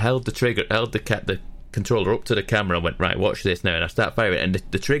I was held the controller up to the camera and went, right, watch this now, and I start firing, and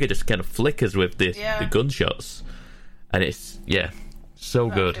the trigger just kind of flickers with the gunshots, and it's so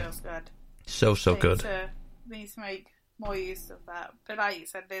that good. Feels good. So good. Need to make more use of that, but like you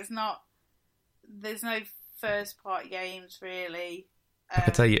said, there's no first part games really. I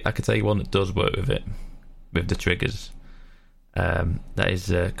can tell you one that does work with it, with the triggers. That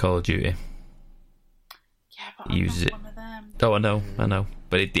is Call of Duty. Yeah, but I'm not one of them. Oh, I know,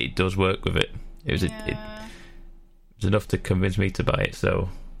 but it does work with it. It was it was enough to convince me to buy it. So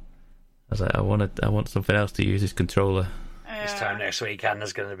I was like, I want something else to use this controller. This time next week,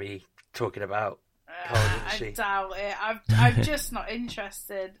 Anna's going to be talking about. I doubt it. I'm just not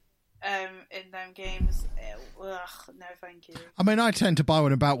interested in them games. Ugh, no, thank you. I mean, I tend to buy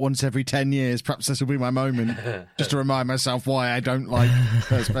one about once every 10 years. Perhaps this will be my moment, just to remind myself why I don't like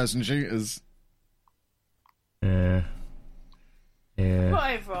first-person shooters. Yeah.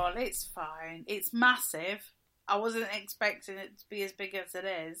 But overall, it's fine. It's massive. I wasn't expecting it to be as big as it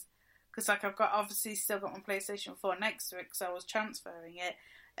is. Because I've obviously still got my PlayStation 4 next to it because I was transferring it.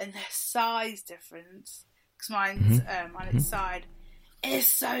 And the size difference, because mine's on its side, is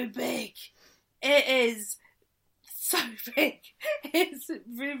so big. It is so big.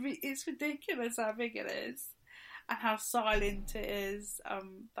 It's ridiculous how big it is. And how silent it is.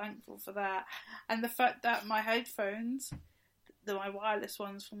 I'm thankful for that. And the fact that my headphones, my wireless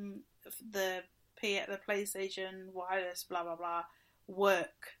ones from the PlayStation wireless, blah, blah, blah,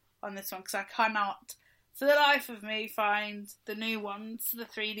 work on this one. Because I cannot, for the life of me, find the new ones, the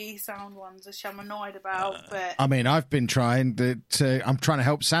 3D sound ones, which I'm annoyed about. But I mean, I've been trying I'm trying to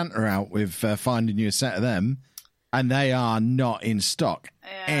help Santa out with finding you a set of them. And they are not in stock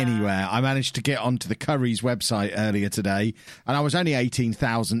anywhere. I managed to get onto the Curry's website earlier today, and I was only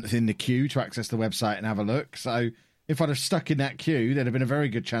 18,000th in the queue to access the website and have a look. So if I'd have stuck in that queue, there'd have been a very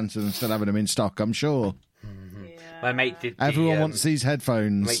good chance of them still having them in stock, I'm sure. Mm-hmm. My mate did. Everyone wants these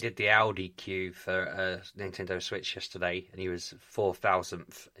headphones. My mate did the Audi queue for Nintendo Switch yesterday, and he was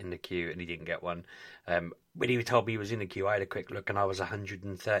 4,000th in the queue, and he didn't get one. When he told me he was in the queue, I had a quick look, and I was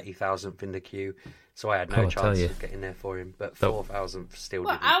 130,000th in the queue, so I had no chance of getting there for him. But 4,000th still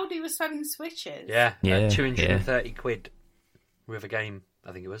didn't. Audi was selling Switches? Yeah, 230 quid with a game,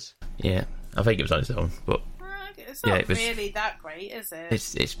 I think it was. Yeah, I think it was on its own, but it's not really that great, is it?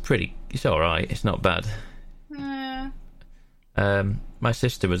 It's pretty. It's all right. It's not bad. My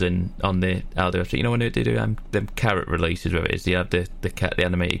sister was on the Aldi website. You know when they do them carrot releases where it is? You have the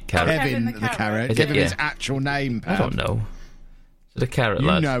animated carrot. Kevin the carrot. Give him his actual name, Pat. I don't know. So the carrot you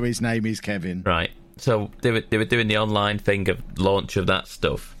lad. You know his name is Kevin. Right. So they were doing the online thing of launch of that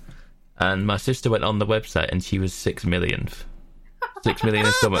stuff. And my sister went on the website and she was 6 millionth. 6 million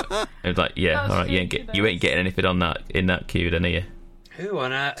in summer. It was like, yeah, all right, you ain't getting anything on that in that queue then, are you? Who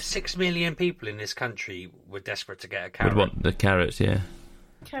on earth? 6 million people in this country were desperate to get a carrot. Would want the carrots, yeah.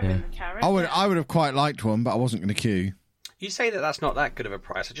 Kevin the carrot. I would have quite liked one, but I wasn't going to queue. You say that's not that good of a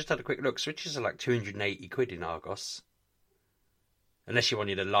price. I just had a quick look. Switches are like 280 quid in Argos. Unless you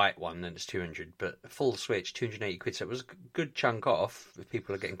wanted a light one, then it's 200. But a full Switch, 280 quid. So it was a good chunk off if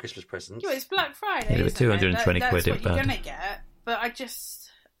people are getting Christmas presents. Yeah, it's Black Friday. Yeah, 220 quid. That's what you're gonna get. But I just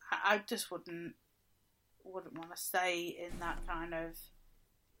wouldn't want to stay in that kind of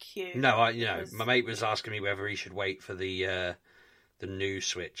queue. No, my mate was asking me whether he should wait for the new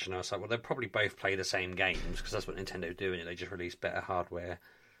Switch, and I was like, well, they'll probably both play the same games because that's what Nintendo are doing. They just release better hardware.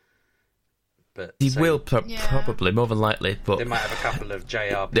 But he will probably, more than likely, but they might have a couple of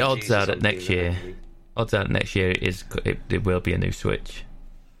JRPGs. The odds are that next year it will be a new Switch.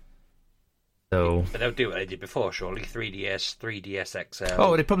 So, but they'll do what they did before, surely. 3DS, 3DS XL.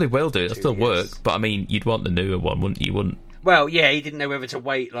 Oh, they probably will do. It'll still work, but I mean, you'd want the newer one, wouldn't you? Wouldn't? Well, yeah, he didn't know whether to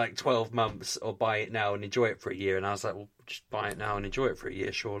wait like 12 months or buy it now and enjoy it for a year. And I was like, well, just buy it now and enjoy it for a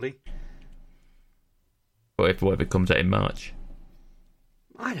year, surely. What if it comes out in March?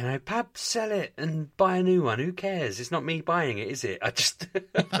 I don't know, Pab, sell it and buy a new one. Who cares? It's not me buying it, is it? I just...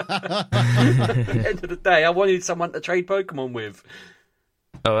 At the end of the day, I wanted someone to trade Pokemon with.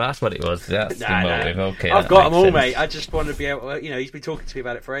 Oh, that's what it was. That's the motive. Okay, I've got them all, mate. I just want to be able to... he's been talking to me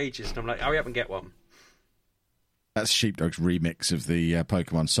about it for ages, and I'm like, hurry up and get one. That's Sheepdog's remix of the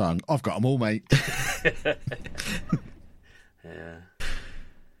Pokemon song. I've got them all, mate. Yeah.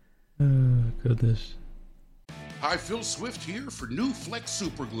 Oh, goodness. Hi, Phil Swift here for new Flex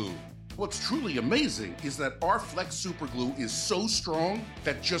Super Glue. What's truly amazing is that our Flex Super Glue is so strong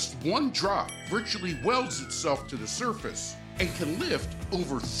that just one drop virtually welds itself to the surface and can lift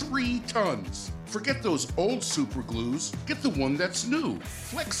over 3 tons. Forget those old super glues. Get the one that's new.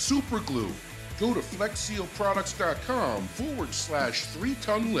 Flex Super Glue. Go to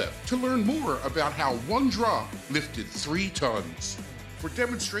flexsealproducts.com/3-ton lift to learn more about how one drop lifted 3 tons. For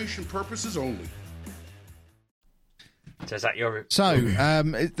demonstration purposes only. So is that your... So,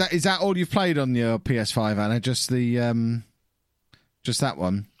 is that all you've played on your PS5, Anna? Just the, just that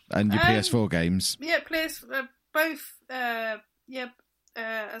one and your PS4 games? Yeah, both.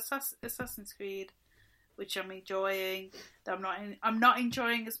 Assassin's Creed, which I'm enjoying. I'm not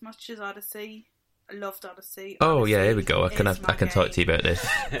enjoying as much as Odyssey. I loved Odyssey. Oh yeah, here we go. I can talk to you about this.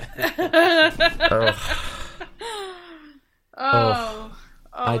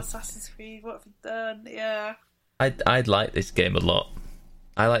 Assassin's Creed. What have you done? Yeah. I'd like this game a lot.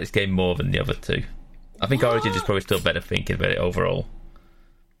 I like this game more than the other two. I think Origins is probably still better thinking about it overall.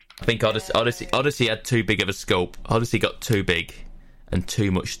 I think Odyssey had too big of a scope. Odyssey got too big and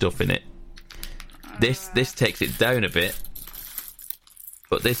too much stuff in it. This takes it down a bit,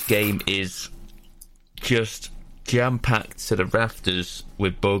 but this game is just jam-packed to the rafters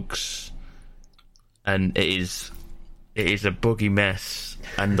with bugs, and it is a buggy mess.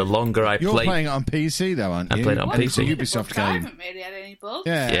 And the longer I You're play... playing it on PC, though, aren't you? I'm playing it on PC. It's a Ubisoft game. I haven't really had any bugs.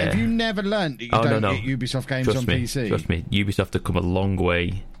 Yeah. Have you never learned that you don't get Ubisoft games on PC? Trust me, Ubisoft have come a long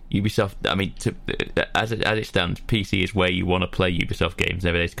way. Ubisoft, I mean, as it stands, PC is where you want to play Ubisoft games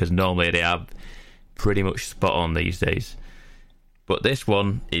nowadays, because normally they are pretty much spot on these days. But this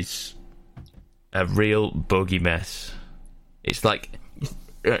one is a real buggy mess. It's like...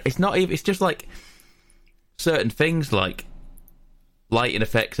 It's not even... It's just like certain things like lighting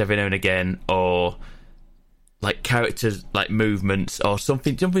effects every now and again, or like characters, like movements, or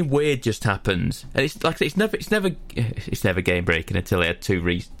something weird just happens, and it's like it's never game breaking until I had two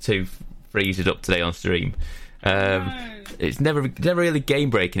freezes up today on stream. It's never really game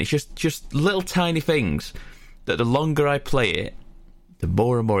breaking. It's just little tiny things that the longer I play it, the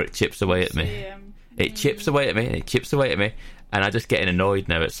more and more it chips away at me. It chips away at me, and it chips away at me, and I just getting annoyed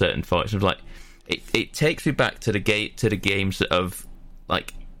now at certain points. It's like it takes me back to the games that have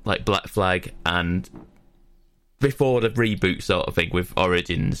like Black Flag and before the reboot sort of thing with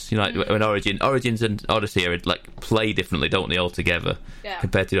Origins. You know, like when Origins and Odyssey are like play differently, don't they, altogether,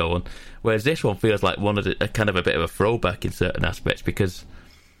 compared to the other one. Whereas this one feels like one of a kind of a bit of a throwback in certain aspects, because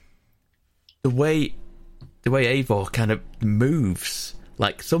the way Eivor kind of moves,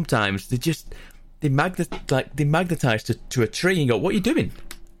 like sometimes they magnetize to a tree and go, "What are you doing?"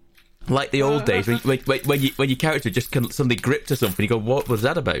 Like the old days when your character just suddenly grip to something, you go, "What was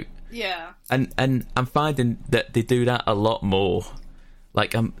that about?" Yeah. And I'm finding that they do that a lot more.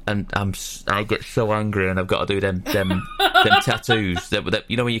 Like I get so angry, and I've got to do them tattoos. That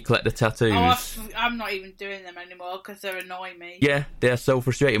you know, when you collect the tattoos. Oh, I'm not even doing them anymore because they're annoying me. Yeah, they're so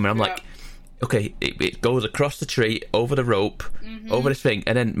frustrating. When I'm like, okay, it goes across the tree, over the rope, over this thing,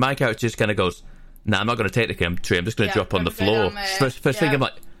 and then my character just kind of goes, "Nah, I'm not going to take the tree. I'm just going to drop on the floor." First thing, I'm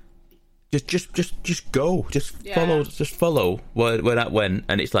like, Just go. Just follow where that went.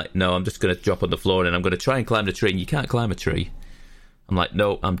 And it's like, no, I'm just going to drop on the floor and I'm going to try and climb the tree. And you can't climb a tree. I'm like,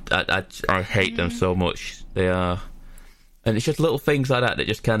 no, I hate them so much. They are, and it's just little things like that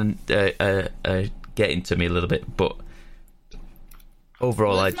just kind of get into me a little bit. But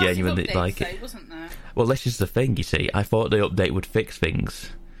overall, I genuinely like it. Wasn't there? Well, this is the thing. You see, I thought the update would fix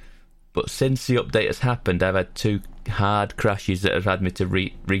things. But since the update has happened, I've had 2 hard crashes that have had me to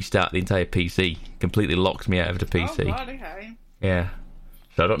restart the entire PC. Completely locked me out of the PC. Oh, God, okay. Yeah.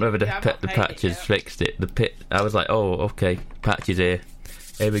 So I don't know if the patches fixed it. I was like, oh, okay, patches here.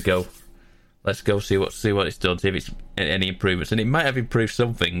 Here we go. Let's go see what it's done. See if it's any improvements, and it might have improved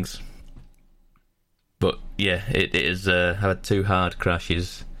some things. But yeah, it is. I've had 2 hard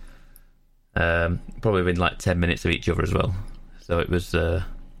crashes. Probably been like 10 minutes of each other as well. So it was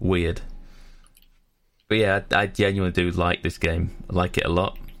weird. But yeah, I genuinely do like this game. I like it a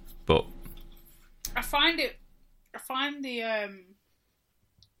lot. But I find the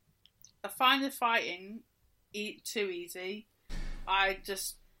fighting too easy. I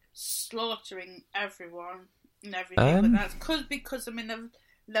just slaughtering everyone and everything. But that's because I'm in the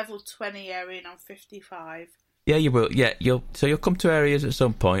level 20 area and I'm 55. Yeah, you will. Yeah, you'll come to areas at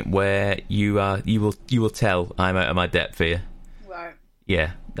some point where you will tell I'm out of my depth here. Right.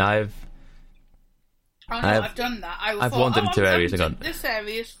 Yeah, I've done that. I've wandered into areas and gone, this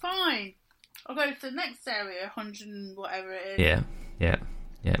area is fine. I'll go to the next area, 100 and whatever it is. Yeah.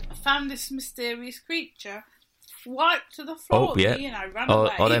 I found this mysterious creature, wiped to the floor, and I ran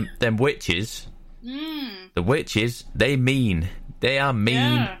away. Or them witches. The witches, they are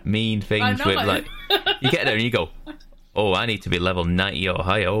mean things. With like, you get there and you go, oh, I need to be level 90 or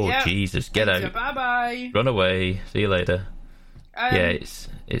higher. Oh, Jesus, get out! Bye bye. Run away. See you later. Yeah, it's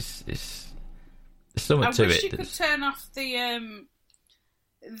something to it. I wish you could turn off the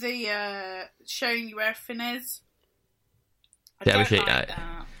showing you where everything is. I don't like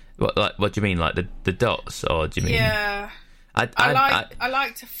that. What do you mean, like the dots, or do you mean? Yeah, I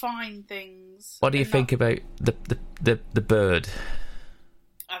like to find things. What do you think about the bird?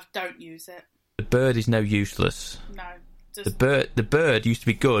 I don't use it. The bird is now useless. No, the bird used to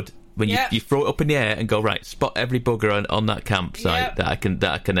be good when you throw it up in the air and go, right, spot every bugger on that campsite that I can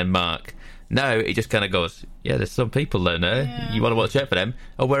then mark. Now it just kind of goes, yeah, there's some people down there. Yeah. You want to watch out for them?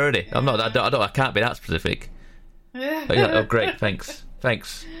 Oh, where are they? I'm not. I can't be that specific. Oh, great, thanks.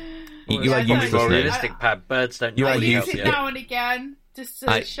 You are useless more now. realistic, Pab. Birds don't. You are I use useless. it now and again just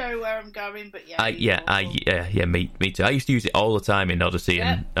to show where I'm going. But Me too. I used to use it all the time in Odyssey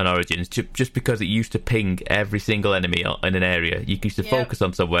and Origins, just because it used to ping every single enemy in an area. You used to focus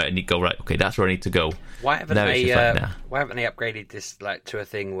on somewhere, and you'd go, right, okay, that's where I need to go. Why haven't Now they? it's just like, nah. Why haven't they upgraded this to a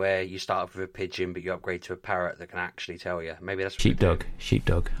thing where you start off with a pigeon, but you upgrade to a parrot that can actually tell you? Maybe that's what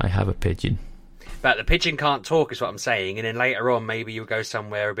Sheepdog. I have a pigeon. But the pigeon can't talk, is what I'm saying. And then later on, maybe you go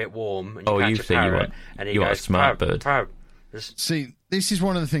somewhere a bit warm and you catch a parrot, and he you goes, are a smart bird. See, this is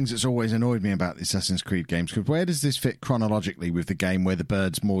one of the things that's always annoyed me about the Assassin's Creed games, because where does this fit chronologically with the game where the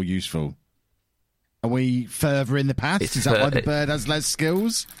bird's more useful? Are we further in the past? Is that why the bird has less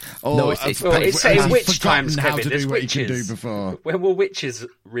skills? Or no, it's saying witch times, how Kevin. to There's do what witches. you can do before. When were witches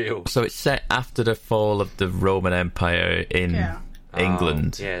real? So it's set after the fall of the Roman Empire in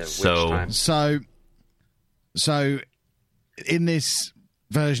England. Witch so time. So, in this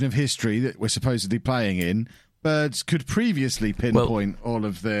version of history that we're supposedly playing in, birds could previously pinpoint all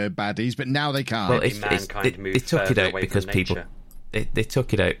of the baddies, but now they can't. Well, They took it out because people. They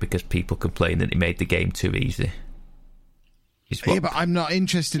took it out because people complained that it made the game too easy. Yeah, but I'm not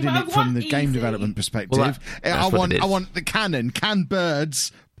interested in it from the game development perspective. Well, I want the canon. Can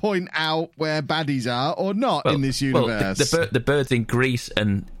birds point out where baddies are or not in this universe? Well, the birds in Greece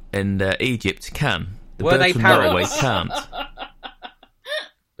and Egypt can. The Were birds they from Norway can't.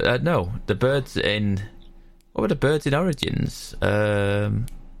 No, the birds in... What were the birds in Origins? I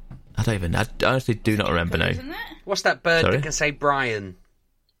honestly do not remember now. Isn't it? What's that bird that can say Brian?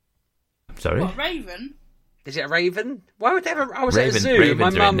 Sorry? What, raven? Is it a raven? Why would they ever... I was at a zoo. Ravens My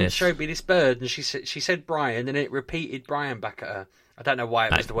are in mum this. showed me this bird, and she said Brian, and it repeated Brian back at her. I don't know why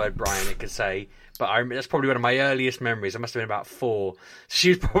it was the word Brian it could say, but that's probably one of my earliest memories. I must have been about 4. She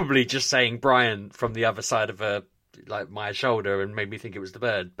was probably just saying Brian from the other side of her, like my shoulder, and made me think it was the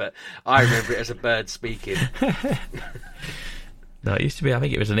bird. But I remember it as a bird speaking. No, it used to be. I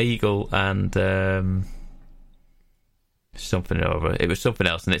think it was an eagle and something over. It was something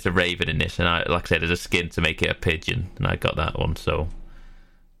else, and it's a raven in this. And like I said, there's a skin to make it a pigeon, and I got that one. So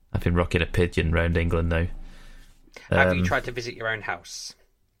I've been rocking a pigeon round England now. Have you tried to visit your own house?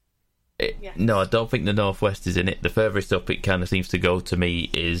 Yes. No, I don't think the Northwest is in it. The furthest up it kind of seems to go to me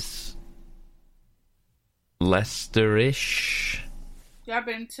is Leicester-ish. Yeah, I've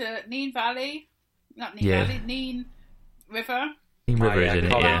been to Nene Valley. Not Nene Valley, Nene River. Nene River is in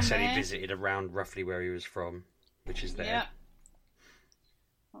it, Colin yeah. said he visited around roughly where he was from, which is there. Yeah.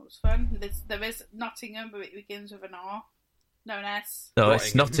 That was fun. There is Nottingham, but it begins with an R. No, an S. No,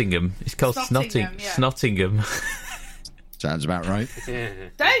 it's Nottingham. It's called Snottingham, yeah. Snottingham. Sounds about right.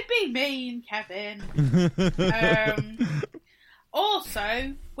 Don't be mean, Kevin.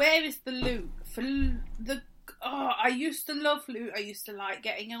 Also, where is the loot? I used to love loot. I used to like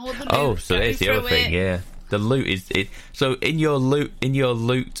getting all the loot. Oh, so there's the other thing, yeah. The loot is it. So in your loot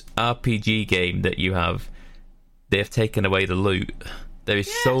RPG game that you have, they've taken away the loot. There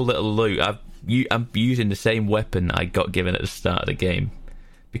is so little loot. I'm using the same weapon I got given at the start of the game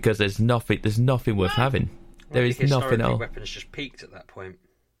because there's nothing worth having. There is nothing else. Weapons just peaked at that point.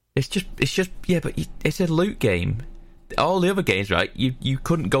 It's just but it's a loot game. All the other games, right? You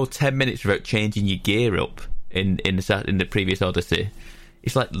couldn't go 10 minutes without changing your gear up in the previous Odyssey.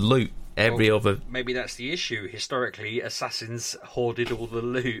 It's like loot every other. Maybe that's the issue. Historically, assassins hoarded all the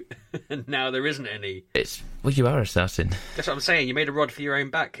loot, and now there isn't any. You are assassin. That's what I'm saying. You made a rod for your own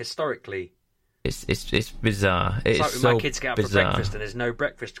back historically. It's bizarre. It's like when so my kids get up bizarre. for breakfast and there's no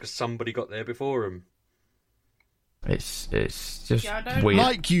breakfast because somebody got there before them. It's just weird.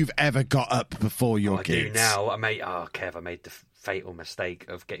 Like you've ever got up before your kids. I do now. I made the fatal mistake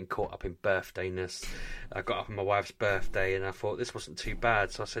of getting caught up in birthdayness. I got up on my wife's birthday and I thought this wasn't too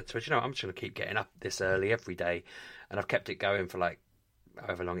bad. So I said to her, I'm just going to keep getting up this early every day. And I've kept it going for like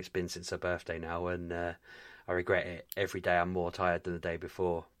however long it's been since her birthday now. And I regret it. Every day I'm more tired than the day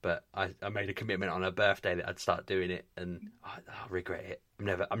before. But I made a commitment on her birthday that I'd start doing it. And I regret it.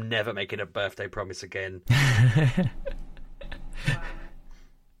 I'm never making a birthday promise again.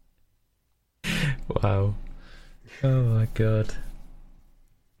 Wow. Oh my god.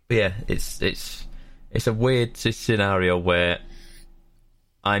 But yeah, it's a weird scenario where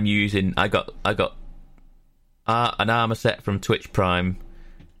I got an armor set from Twitch Prime,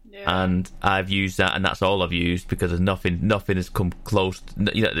 and I've used that, and that's all I've used because there's nothing has come close.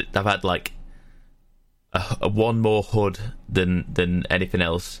 I've had like a one more hood than anything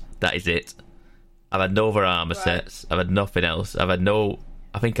else. That is it. I've had no other armor sets. I've had nothing else. I've had no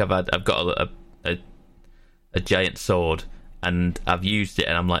I think I've got a giant sword, and I've used it,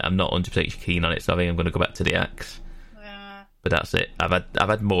 and I'm not 100% keen on it, so I think I'm going to go back to the axe. Yeah. But that's it. I've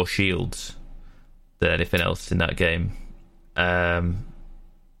had more shields than anything else in that game, and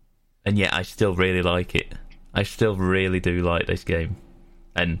yet I still really like it. I still really do like this game,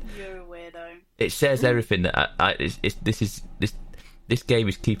 and You're a weirdo. it says everything that this game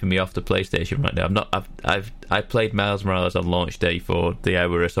is keeping me off the PlayStation right now. I played Miles Morales on launch day for the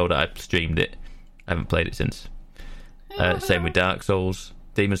hour or so that I streamed it. I haven't played it since. Same with Dark Souls,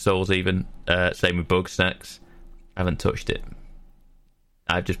 Demon Souls even. Same with Bugsnax. I haven't touched it.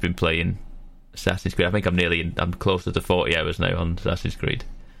 I've just been playing Assassin's Creed. I think I'm closer to 40 hours now on Assassin's Creed.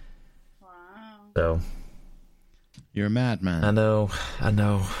 Wow. So You're a madman. I know.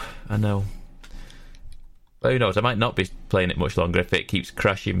 Well, who knows? I might not be playing it much longer if it keeps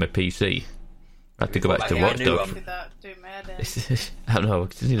crashing my PC. I have to go back to Watch Dogs. I don't know. I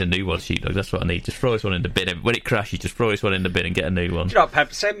just need a new one, Sheepdog. That's what I need. Just throw this one in the bin. When it crashes, just throw this one in the bin and get a new one. Do you know what,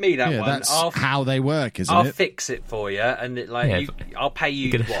 Pep? Send me that one. That's how they work, isn't I'll it? fix it for you, and I'll pay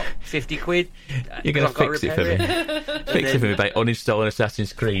you what, 50 quid? You're going to fix it for me. Fix it for me by uninstalling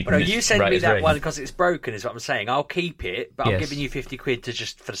Assassin's Creed. No, you send me that one because it's broken, is what I'm saying. I'll keep it, but I'm giving you 50 quid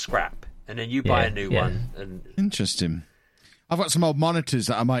for the scrap, and then you buy a new one. And Interesting. I've got some old monitors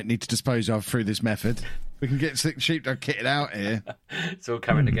that I might need to dispose of through this method. We can get Sheepdog kitted out here. It's all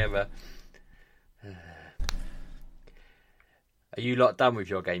coming together. Are you lot done with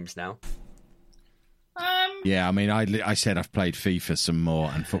your games now? Yeah, I mean, I said I've played FIFA some more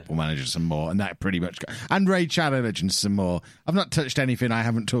and Football Manager some more, and that pretty much... And Raid Shadow Legends some more. I've not touched anything I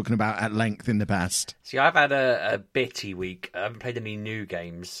haven't talked about at length in the past. See, I've had a bitty week. I haven't played any new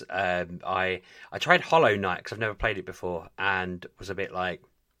games. I tried Hollow Knight because I've never played it before and was a bit like...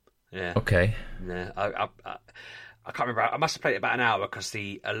 Yeah. Okay. Yeah, I can't remember. I must have played it about an hour because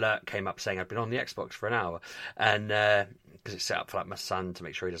the alert came up saying I'd been on the Xbox for an hour, and because it's set up for like my son to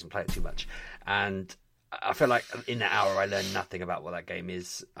make sure he doesn't play it too much. And I feel like in that hour I learned nothing about what that game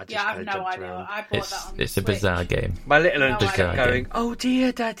is. I just I have no idea. around. I bought that on It's the a bizarre Switch. game. My little one just bizarre kept going, game. "Oh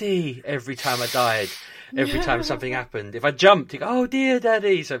dear, Daddy!" every time I died. Every time something happened, if I jumped, he'd go, "Oh dear,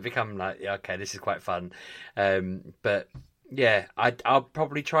 Daddy!" So it become like, yeah, okay, this is quite fun. But yeah, I'll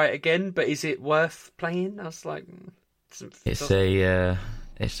probably try it again. But is it worth playing? I was like, It gets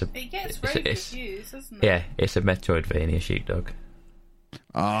rave reviews, doesn't it? Yeah, it's a Metroidvania, Sheepdog.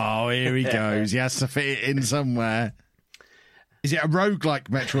 Oh, here he goes. He has to fit it in somewhere. Is it a roguelike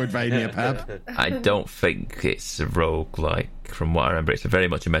Metroidvania, Pab? I don't think it's a roguelike, from what I remember. It's very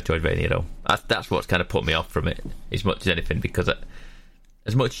much a Metroidvania, though. That's what's kind of put me off from it, as much as anything, because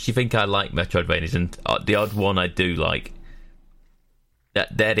as much as you think I like Metroidvanias, and the odd one I do like,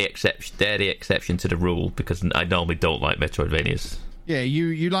 they're the exception to the rule, because I normally don't like Metroidvanias. Yeah,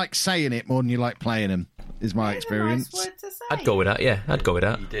 you like saying it more than you like playing them, is my experience. Nice word to say. I'd go with that, yeah. I'd go with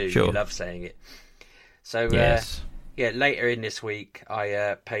that. you do. Sure. You love saying it. So Yes. later in this week,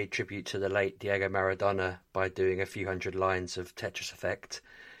 I paid tribute to the late Diego Maradona by doing a few hundred lines of Tetris Effect.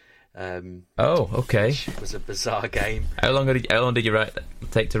 Oh, okay. It was a bizarre game. How long did you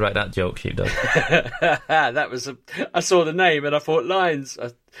take to write that joke, Sheepdog? That was I saw the name and I thought lines.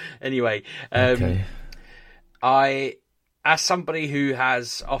 Anyway, Okay. As somebody who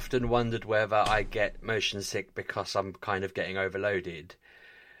has often wondered whether I get motion sick because I'm kind of getting overloaded,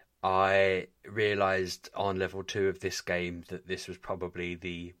 I realised on level 2 of this game that this was probably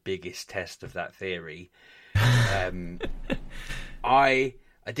the biggest test of that theory. I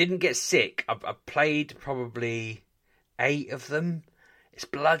didn't get sick. I played probably 8 of them. It's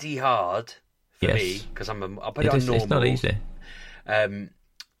bloody hard for me because I put it on normal. It's not easy.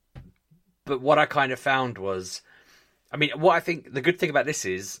 But what I kind of found was, I mean, what I think the good thing about this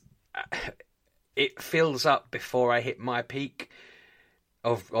is it fills up before I hit my peak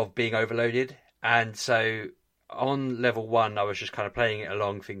of being overloaded. And so on level 1, I was just kind of playing it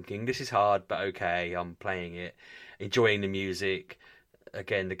along thinking, this is hard, but okay, I'm playing it, enjoying the music.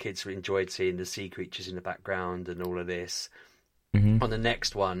 Again, the kids enjoyed seeing the sea creatures in the background and all of this. Mm-hmm. On the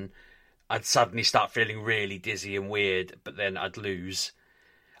next one, I'd suddenly start feeling really dizzy and weird, but then I'd lose.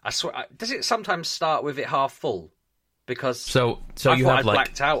 I swear, does it sometimes start with it half full? Because so I you thought have I'd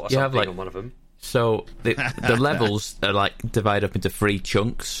blacked out or something on one of them. So the levels are like divided up into 3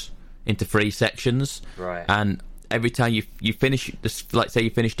 chunks, into 3 sections, Right. And every time you finish this, like say you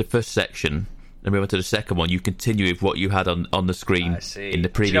finish the first section and move on to the second one, you continue with what you had on the screen in the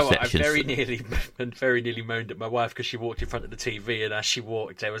previous sections. I very nearly moaned at my wife because she walked in front of the TV, and as she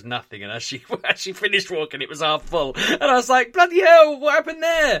walked, there was nothing, and as she finished walking, it was half full, and I was like, "Bloody hell, what happened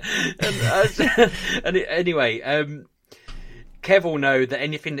there?" And anyway, Kev will know that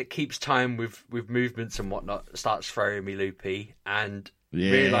anything that keeps time with movements and whatnot starts throwing me loopy, and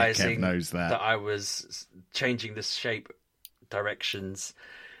realizing Kev knows that I was changing the shape directions,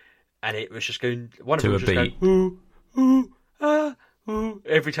 and it was just going. One of them was just going ooh, ooh, ah, ooh,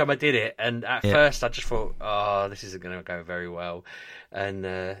 every time I did it, and at first I just thought, oh, this isn't going to go very well, and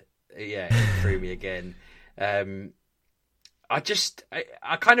it threw me again. I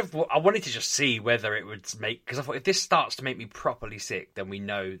wanted to just see whether it would make, because I thought if this starts to make me properly sick, then we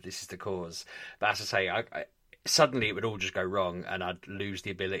know this is the cause. But as I say, suddenly it would all just go wrong, and I'd lose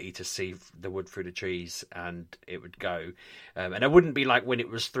the ability to see the wood through the trees, and it would go. And it wouldn't be like when it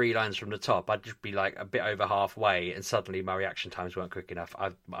was 3 lines from the top. I'd just be like a bit over halfway, and suddenly my reaction times weren't quick enough.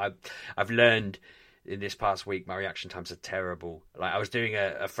 I've learned in this past week, my reaction times are terrible. Like I was doing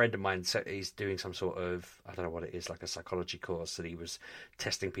a friend of mine, he's doing some sort of, I don't know what it is, like a psychology course, and he was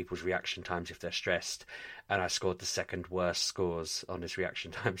testing people's reaction times if they're stressed, and I scored the second worst scores on this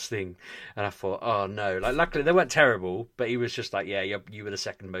reaction times thing, and I thought, oh no, like luckily they weren't terrible, but he was just like, yeah, you were the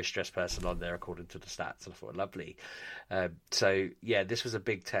second most stressed person on there according to the stats, and I thought, lovely. So yeah, this was a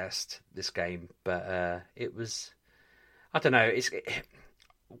big test, this game, but it was, I don't know,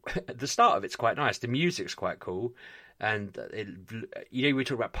 the start of it's quite nice. The music's quite cool, and we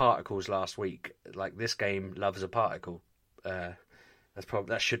talked about particles last week. Like this game loves a particle. That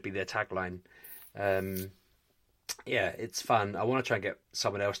should be their tagline. It's fun. I want to try and get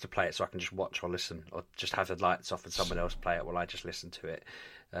someone else to play it so I can just watch or listen, or just have the lights off and someone else play it while I just listen to it.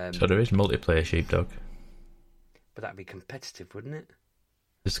 So there is multiplayer, Sheepdog. But that'd be competitive, wouldn't it?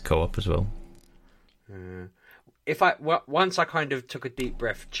 There's co-op as well. Once I kind of took a deep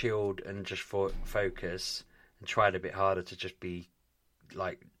breath, chilled, and just focus, and tried a bit harder to just be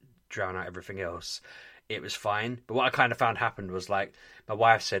like drown out everything else, it was fine. But what I kind of found happened was, like, my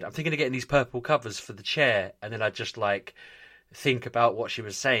wife said, I'm thinking of getting these purple covers for the chair, and then I just like think about what she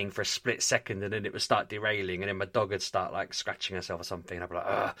was saying for a split second, and then it would start derailing, and then my dog would start like scratching herself or something, and I'd be like,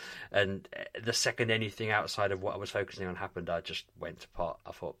 ugh. And the second anything outside of what I was focusing on happened, I just went to pot.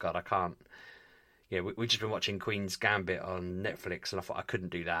 I thought, God, I can't. Yeah, we've just been watching Queen's Gambit on Netflix, and I thought I couldn't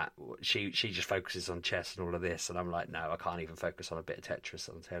do that. She just focuses on chess and all of this, and I'm like, no, I can't even focus on a bit of Tetris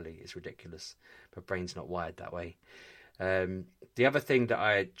on telly. It's ridiculous. My brain's not wired that way. The other thing that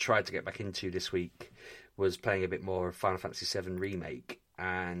I tried to get back into this week was playing a bit more of Final Fantasy VII Remake,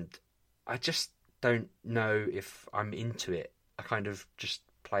 and I just don't know if I'm into it. I kind of just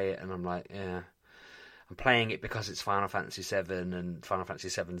play it, and I'm like, yeah. I'm playing it because it's Final Fantasy VII, and Final Fantasy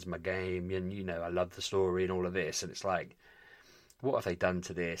VII's my game, and I love the story and all of this, and it's like, what have they done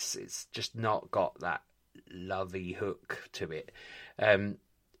to this? It's just not got that lovey hook to it.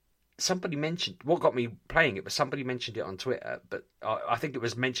 Somebody mentioned what got me playing it, but somebody mentioned it on Twitter, but I think it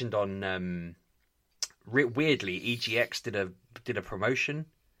was mentioned on weirdly EGX did a promotion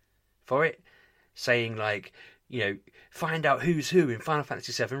for it, saying like, find out who's who in Final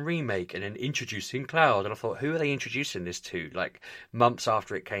Fantasy VII Remake, and then introducing Cloud. And I thought, who are they introducing this to? Like, months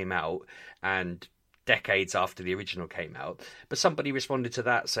after it came out and decades after the original came out. But somebody responded to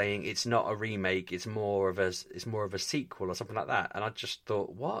that saying it's not a remake, it's more of a sequel or something like that. And I just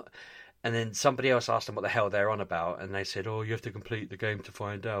thought, what? And then somebody else asked them what the hell they're on about, and they said, oh, you have to complete the game to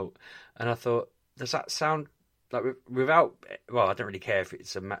find out. And I thought, does that sound like, without, well, I don't really care if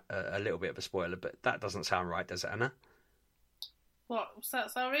it's a little bit of a spoiler, but that doesn't sound right, does it, Anna? What was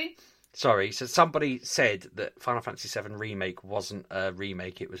that, sorry? Sorry, so somebody said that Final Fantasy VII Remake wasn't a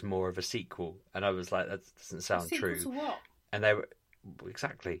remake, it was more of a sequel. And I was like, that doesn't sound true. To what? And they were,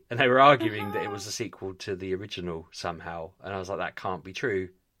 exactly. And they were arguing that it was a sequel to the original somehow. And I was like, that can't be true.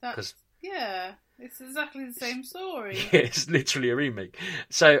 Yeah, it's exactly the same story. Yeah, it's literally a remake.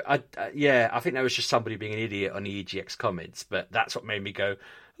 So, I think that was just somebody being an idiot on the EGX comments, but that's what made me go,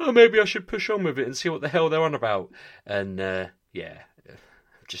 oh, maybe I should push on with it and see what the hell they're on about. And,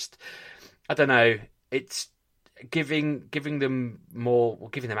 just, I don't know, it's giving them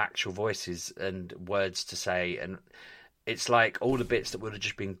actual voices and words to say, and it's like all the bits that would have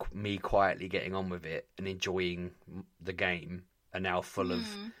just been me quietly getting on with it and enjoying the game are now full of,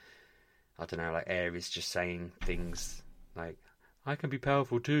 I don't know, like Ares just saying things like, I can be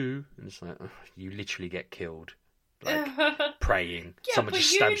powerful too. And it's like, you literally get killed. Like, praying. Yeah, someone just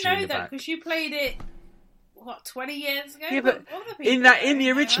stabs you in the back. Because you played it, 20 years ago? Yeah, but in the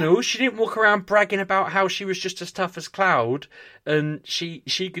original, she didn't walk around bragging about how she was just as tough as Cloud, and she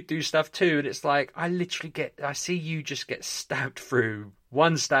could do stuff too. And it's like, I see you just get stabbed through,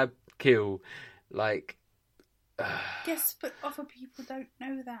 one stab kill, like. Yes, but other people don't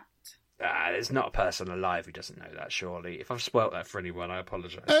know that. There's not a person alive who doesn't know that, surely. If I've spoilt that for anyone, I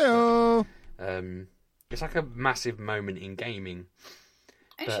apologise. Hey-o. It's like a massive moment in gaming.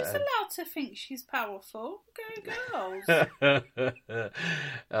 And she's allowed to think she's powerful. Go girls.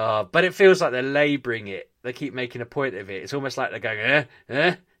 But it feels like they're labouring it. They keep making a point of it. It's almost like they're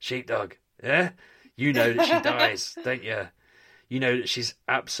going, sheepdog, you know that she dies, don't you? You know that she's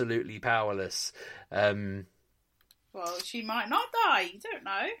absolutely powerless. Well, she might not die. You don't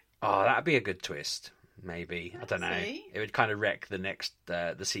know. Oh, that'd be a good twist. Maybe. Let's I don't know. see. It would kind of wreck the next,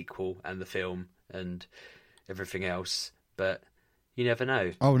 the sequel and the film and everything else. But you never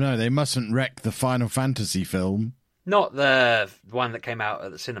know. Oh no, they mustn't wreck the Final Fantasy film. Not the one that came out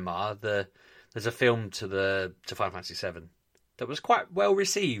at the cinema. There's a film to Final Fantasy VII that was quite well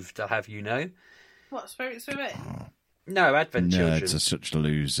received. I'll have you know. What, Spirits Within? No, Advent Children. Nerds are such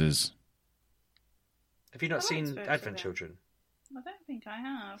losers. Have you not I like seen Spirits Advent Within. Children? I don't think I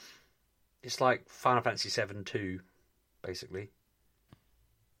have. It's like Final Fantasy VII 2, basically.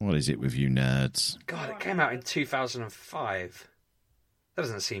 What is it with you nerds? God, it came out in 2005. That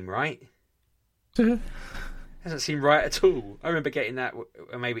doesn't seem right. Doesn't seem right at all. I remember getting that,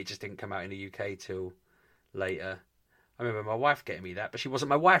 or maybe it just didn't come out in the UK till later. I remember my wife getting me that, but she wasn't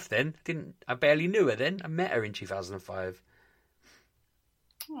my wife then. I barely knew her then. I met her in 2005.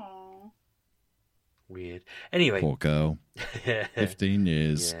 Aww. Weird. Anyway. Poor girl. 15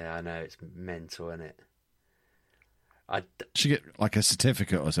 years. Yeah, I know. It's mental, isn't it? She get like a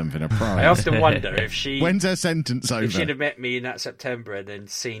certificate or something, a prize. I often wonder if she... When's her sentence over? If she'd have met me in that September and then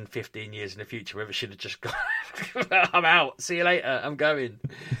seen 15 years in the future, whether she'd have just gone, I'm out, see you later, I'm going.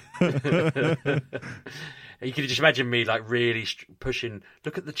 You could just imagine me like really pushing,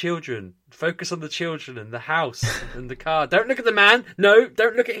 look at the children, focus on the children and the house and the car. Don't look at the man. No,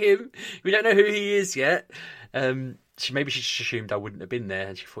 don't look at him. We don't know who he is yet. Maybe she just assumed I wouldn't have been there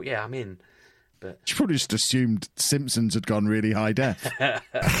and she thought, yeah, I'm in. But she probably just assumed Simpsons had gone really high def.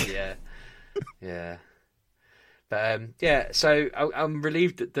 yeah. But so I'm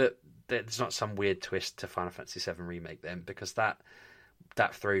relieved that there's not some weird twist to Final Fantasy VII Remake then, because that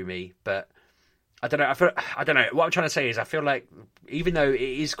threw me. But I don't know. I don't know. What I'm trying to say is I feel like even though it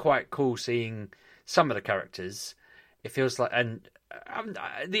is quite cool seeing some of the characters, it feels like, and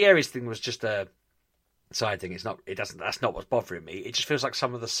the Ares thing was just a side thing. That's not what's bothering me. It just feels like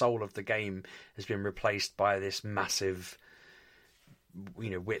some of the soul of the game has been replaced by this massive,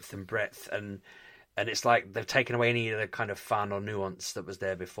 width and breadth, and it's like they've taken away any of the kind of fun or nuance that was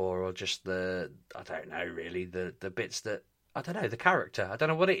there before, or just I don't know, really the bits that, I don't know, the character. I don't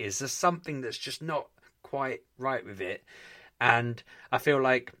know what it is. There's something that's just not quite right with it. And I feel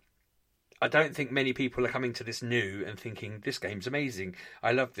like I don't think many people are coming to this new and thinking, this game's amazing.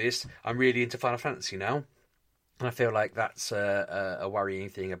 I love this. I'm really into Final Fantasy now. And I feel like that's a worrying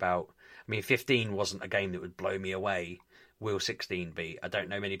thing about... I mean, 15 wasn't a game that would blow me away. Will 16 be? I don't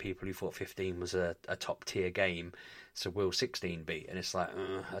know many people who thought 15 was a top-tier game. So will 16 be? And it's like,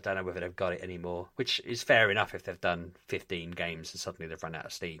 I don't know whether they've got it anymore, which is fair enough if they've done 15 games and suddenly they've run out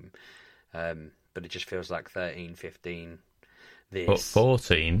of steam. But it just feels like 13, 15, this. But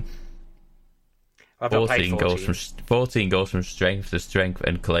 14... 14 goes from strength to strength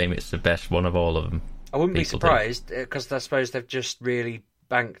and claim it's the best one of all of them. I wouldn't be surprised, because I suppose they've just really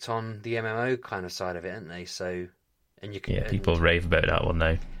banked on the MMO kind of side of it, haven't they? So, and you can, people rave about that one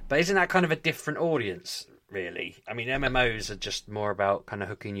now. But isn't that kind of a different audience, really? I mean, MMOs are just more about kind of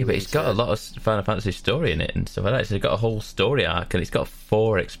hooking you. But it's got a lot of Final Fantasy story in it and stuff like that. So it's got a whole story arc, and it's got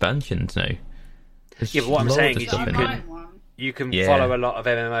 4 expansions now. There's but what I'm saying is you can follow a lot of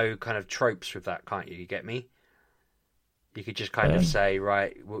MMO kind of tropes with that, can't you? You get me? You could just kind of say,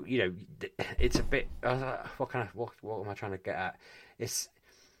 right, well, it's a bit. What am I trying to get at? It's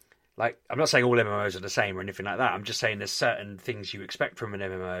like, I'm not saying all MMOs are the same or anything like that. I'm just saying there's certain things you expect from an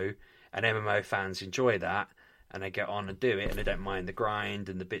MMO, and MMO fans enjoy that, and they get on and do it, and they don't mind the grind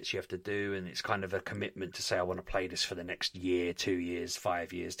and the bits you have to do, and it's kind of a commitment to say, I want to play this for the next year, 2 years,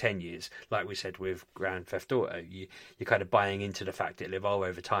 5 years, 10 years. Like we said with Grand Theft Auto, you're kind of buying into the fact it'll evolve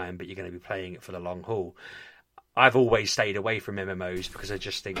over time, but you're going to be playing it for the long haul. I've always stayed away from MMOs because I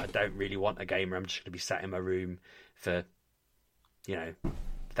just think I don't really want a game where I'm just going to be sat in my room for,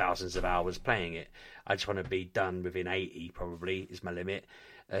 thousands of hours playing it. I just want to be done within 80, probably, is my limit.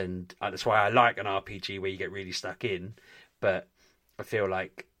 And that's why I like an RPG where you get really stuck in. But I feel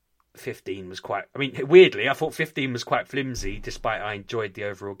like 15 was quite... I mean, weirdly, I thought 15 was quite flimsy, despite I enjoyed the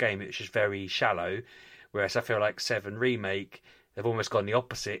overall game. It was just very shallow. Whereas I feel like 7 Remake, they've almost gone the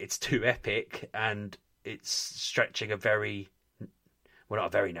opposite. It's too epic, and it's stretching a very... Well, not a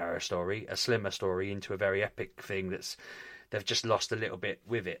very narrow story, a slimmer story into a very epic thing that's... They've just lost a little bit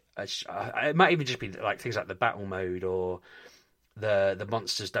with it. It might even just be like things like the battle mode, or... The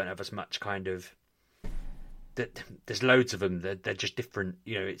monsters don't have as much kind of there's loads of them. They're just different.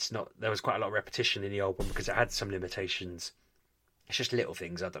 It's not. There was quite a lot of repetition in the old one because it had some limitations. It's just little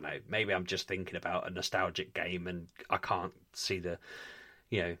things. I don't know. Maybe I'm just thinking about a nostalgic game, and I can't see the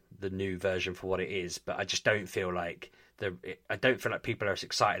new version for what it is. But I just don't feel like I don't feel like people are as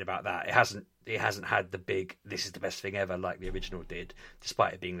excited about that. It hasn't had the big, this is the best thing ever like the original did,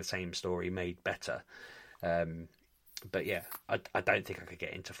 despite it being the same story made better. But yeah, I don't think I could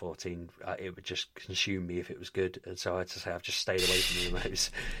get into 14. It would just consume me if it was good. And so I had to say I've just stayed away from the remotes.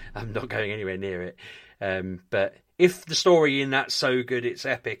 I'm not going anywhere near it. But if the story in that's so good, it's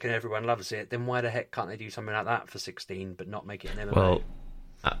epic and everyone loves it, then why the heck can't they do something like that for 16 but not make it an MMO? Well,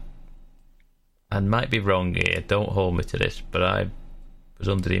 I might be wrong here, don't hold me to this, but I was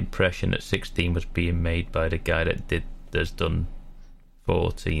under the impression that 16 was being made by the guy that's done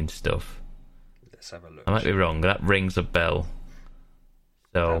 14 stuff. Let's have a look. I might be wrong, that rings a bell.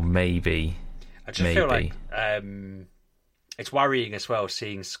 So maybe. I just feel like it's worrying as well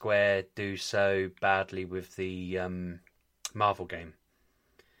seeing Square do so badly with the Marvel game.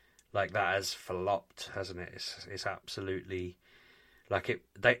 Like, that has flopped, hasn't it? It's absolutely... Like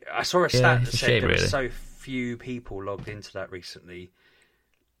I saw a stat that said there were so few people logged into that recently.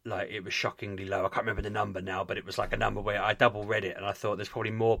 Like, it was shockingly low. I can't remember the number now, but it was like a number where I double read it and I thought there's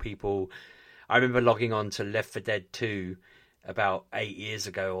probably more people. I remember logging on to Left 4 Dead 2 about 8 years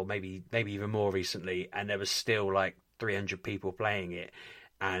ago, or maybe even more recently, and there was still like 300 people playing it.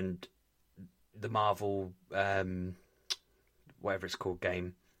 And the Marvel, whatever it's called,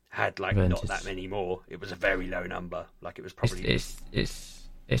 game had like not that many more. It was a very low number. Like, it was probably it's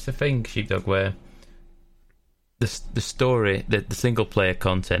a thing, Sheepdog, where the story, the single player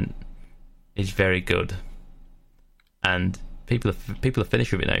content is very good, and people are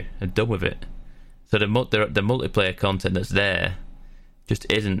finished with it now and done with it. So the multiplayer content that's there just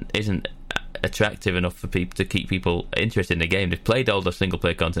isn't attractive enough for people to keep people interested in the game. They've played all the single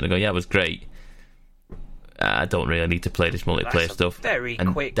player content and go, yeah, it was great. I don't really need to play this multiplayer stuff. Very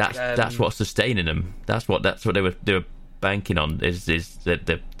and quick. That's what's sustaining them. That's what they were banking on. Is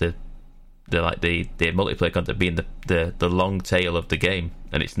the multiplayer content being the long tail of the game,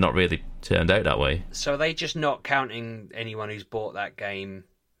 and it's not really turned out that way. So are they just not counting anyone who's bought that game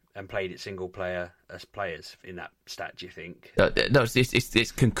and played it single player as players in that stat? Do you think? No,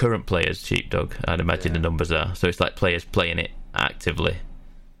 it's concurrent players, Sheepdog. I'd imagine the numbers are. So it's like players playing it actively.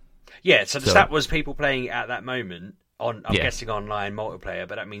 Yeah, so the stat was people playing it at that moment I'm guessing online multiplayer,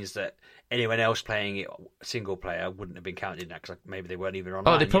 but that means that anyone else playing it single player wouldn't have been counted in that because maybe they weren't even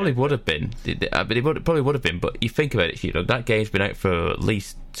online. Oh, they probably would have been. Probably would have been. But you think about it, Sheepdog, that game's been out for at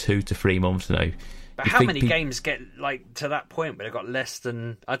least 2 to 3 months now. But how many games get like to that point where they've got less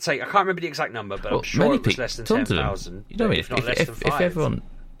than? I'd say I can't remember the exact number, but I'm sure it was less than 10,000. You know what I mean?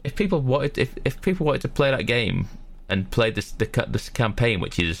 If people wanted to play that game and play this campaign,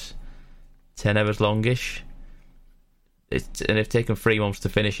 which is 10 hours longish, and they've taken 3 months to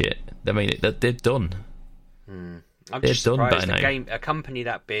finish it. I mean, they're done. I'm just surprised a company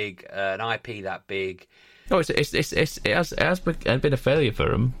that big, an IP that big. Oh, it has been a failure for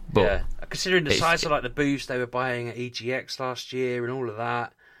them. But yeah, considering the size of like the booths they were buying at EGX last year and all of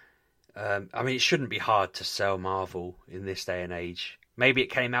that. I mean, it shouldn't be hard to sell Marvel in this day and age. Maybe it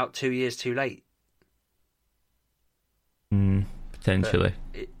came out 2 years too late. Potentially.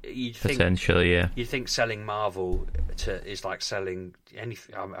 Potentially, yeah. You'd think selling Marvel is like selling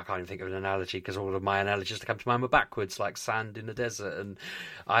anything. I can't even think of an analogy because all of my analogies that come to mind were backwards, like sand in the desert and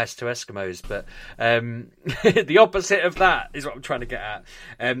ice to Eskimos. But the opposite of that is what I'm trying to get at.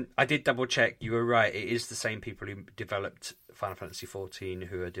 I did double check. You were right. It is the same people who developed Final Fantasy XIV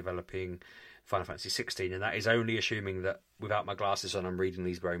who are developing Final Fantasy 16, and that is only assuming that without my glasses on I'm reading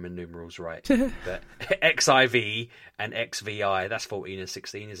these Roman numerals right. But XIV and XVI, that's 14 and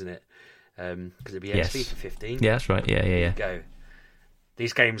 16, isn't it? Because it'd be XV for 15. Yeah, that's right. Yeah. There you go.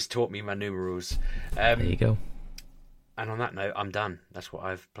 These games taught me my numerals. There you go. And on that note, I'm done. That's what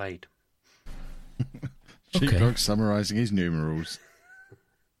I've played. Sheepdog summarising his numerals.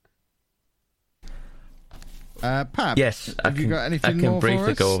 Pab, yes, have you got anything more for us? I can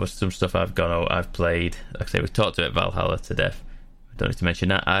briefly go over some stuff I've played. Like I say, we've talked about Valhalla to death. I don't need to mention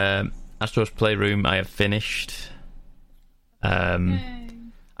that. Astro's Playroom, I have finished.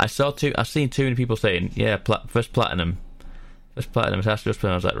 I've seen too many people saying, "Yeah, first platinum is Astro's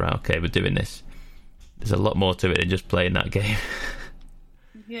Playroom." I was like, right, okay, we're doing this. There's a lot more to it than just playing that game.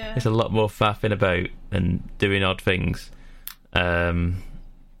 Yeah, there's a lot more faffing about and doing odd things.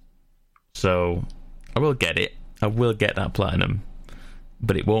 So I will get it. I will get that platinum,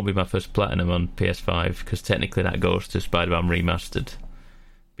 but it won't be my first platinum on PS5 because technically that goes to Spider-Man Remastered.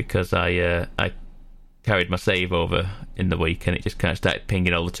 Because I carried my save over in the week, and it just kind of started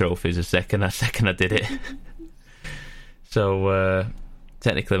pinging all the trophies a second I did it. So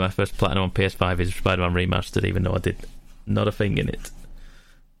technically my first platinum on PS5 is Spider-Man Remastered, even though I did not a thing in it.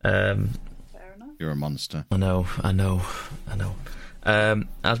 Fair enough. You're a monster. I know.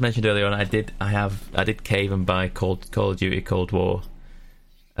 As mentioned earlier on, I did cave and buy Call of Duty Cold War,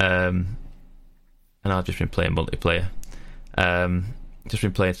 and I've just been playing multiplayer. Just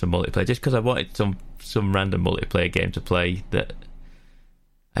been playing some multiplayer just because I wanted some random multiplayer game to play that,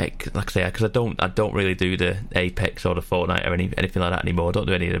 like I say, because I don't really do the Apex or the Fortnite or anything like that anymore. I don't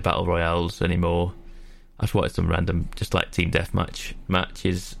do any of the battle royales anymore. I just wanted some random, just like team deathmatch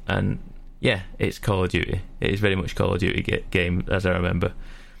matches, and yeah, it's Call of Duty. It is very much Call of Duty game as I remember.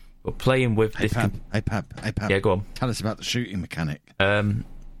 But playing with Hey, this, Pab. yeah, go on. Tell us about the shooting mechanic.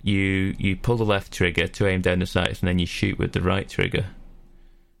 You pull the left trigger to aim down the sights, and then you shoot with the right trigger.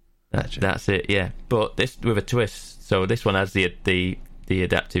 That's it, yeah. But this with a twist. So this one has the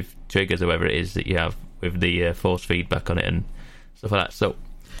adaptive triggers, or whatever it is that you have with the force feedback on it and stuff like that. So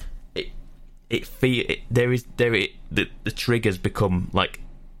the triggers become like,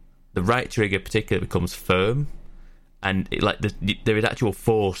 the right trigger particularly becomes firm, and there is actual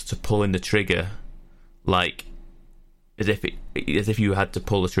force to pulling the trigger, like as if you had to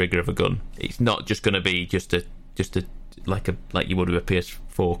pull the trigger of a gun. It's not just going to be just a like you would with a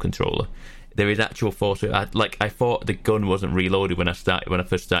PS4 controller. There is actual force. I thought the gun wasn't reloaded when I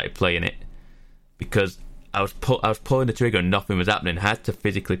first started playing it, because I was pulling the trigger and nothing was happening. I had to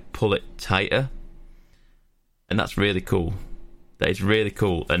physically pull it tighter, and that's really cool. That is really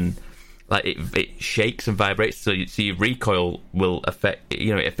cool, and like it shakes and vibrates, so your recoil will affect.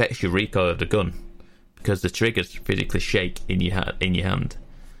 It affects your recoil of the gun because the triggers physically shake in your hand.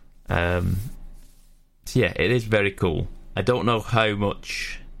 So yeah, it is very cool. I don't know how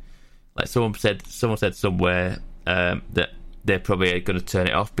much. Like someone said somewhere that they're probably going to turn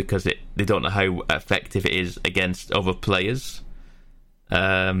it off because they don't know how effective it is against other players.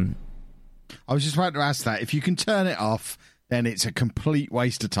 I was just about to ask that. If you can turn it off, then it's a complete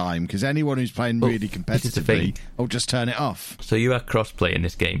waste of time, because anyone who's playing really competitively will just turn it off. So you are cross-play in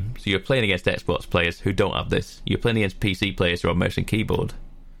this game. So you're playing against Xbox players who don't have this. You're playing against PC players who are on mouse and keyboard.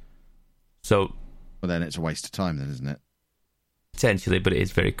 So, well, then it's a waste of time, then, isn't it? Potentially, but it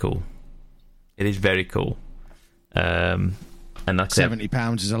is very cool. It is very cool. And like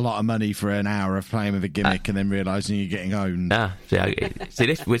 £70 is a lot of money for an hour of playing with a gimmick and then realising you're getting owned. See,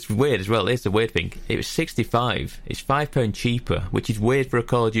 this was weird as well. It's the weird thing. It was $65. It's £5 cheaper, which is weird for a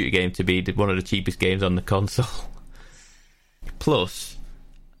Call of Duty game to be one of the cheapest games on the console. Plus,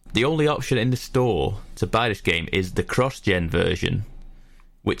 the only option in the store to buy this game is the cross-gen version,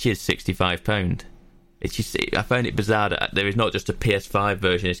 which is £65. It's just, I found it bizarre that there is not just a PS5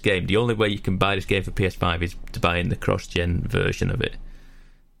 version of this game. The only way you can buy this game for PS5 is to buy in the cross-gen version of it.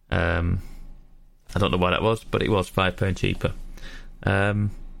 I don't know why that was, but it was £5 cheaper. But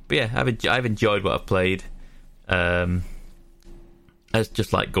yeah, I've enjoyed what I've played. It's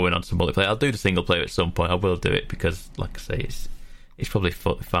just like going on some multiplayer. I'll do the single player at some point. I will do it because, like I say, it's probably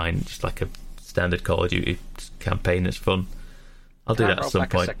fine, just like a standard Call of Duty campaign that's fun. I'll do that at some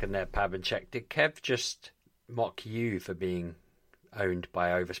point. A second there, Pab, and check. Did Kev just mock you for being owned by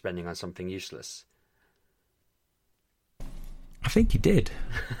overspending on something useless? I think he did.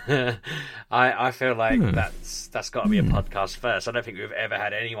 I feel like that's got to be a podcast first. I don't think we've ever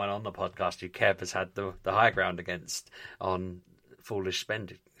had anyone on the podcast who Kev has had the high ground against on foolish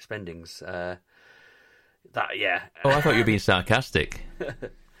spendings. Oh, I thought you were being sarcastic.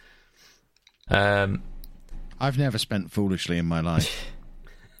 I've never spent foolishly in my life.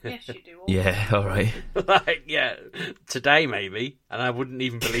 Yes, you do. Yeah, all right. Today maybe, and I wouldn't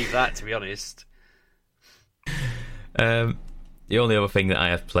even believe that, to be honest. The only other thing that I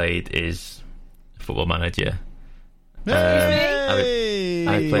have played is Football Manager.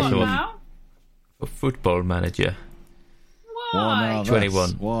 I play some Football Manager. Why?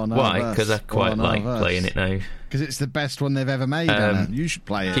 21. Why? Because I quite like playing it now. Because it's the best one they've ever made, Anna. You should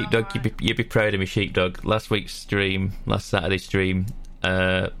play it. Sheepdog, you'd be proud of me, Sheepdog. Last Saturday stream,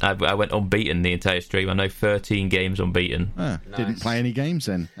 I went unbeaten the entire stream. I know 13 games unbeaten. Nice. Didn't play any games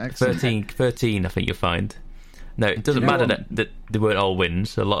then. Excellent. 13 I think you'll find. No, it doesn't matter that they weren't all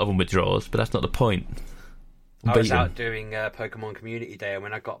wins. A lot of them were draws, but that's not the point. I was out doing Pokemon Community Day, and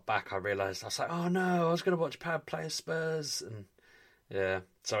when I got back, I realised, I was like, oh no, I was going to watch Pab play as Spurs. And yeah.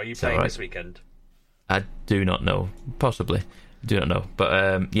 So are you playing this weekend? I do not know. Possibly. Do not know.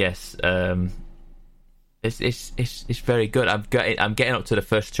 But yes, it's very good. I'm getting up to the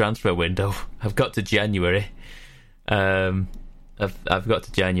first transfer window. I've got to January. I've got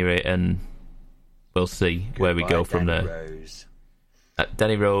to January, and we'll see where we go from Danny there. Rose.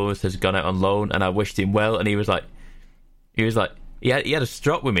 Danny Rose has gone out on loan, and I wished him well. And he was like, he had a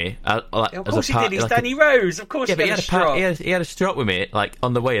strop with me. Of course he did. He's Danny Rose. Of course, yeah, he had a strop. He had a strop with me, like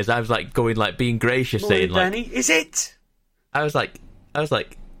on the way as I was like going, like being gracious, Morning, saying, like, Danny, is it? I was like, it's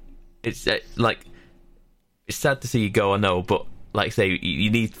like, it's sad to see you go, I know, but like say you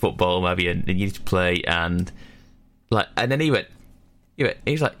need football, maybe, and you need to play, and then he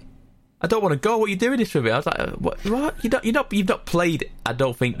was like, I don't want to go. What are you doing this for me? I was like, what? You've not played. I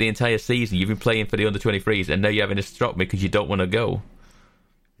don't think the entire season. You've been playing for the under-23s, and now you're having to strop me because you don't want to go.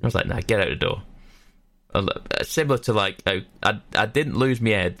 I was like, nah, get out the door. Similar to like, I didn't lose my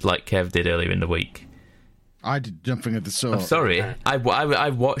head like Kev did earlier in the week. I did nothing of the sort. I'm sorry. I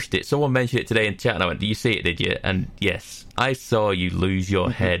watched it. Someone mentioned it today in chat, and I went, "Do you see it? Did you?" And yes, I saw you lose your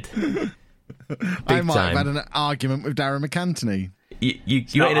head. I might have had an argument with Darren McAntony. You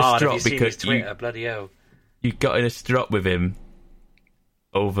got in a strop because Twitter, bloody hell. You got in a strop with him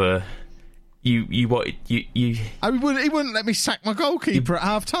over you. He wouldn't let me sack my goalkeeper at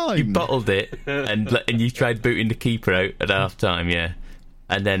half time. You bottled it and you tried booting the keeper out at half time, yeah,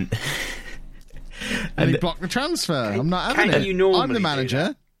 and then and he blocked the transfer. I'm not having it. I'm the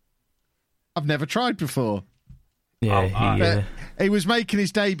manager. I've never tried before. Yeah, he was making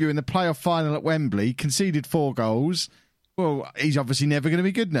his debut in the playoff final at Wembley, conceded 4 goals. Well, he's obviously never going to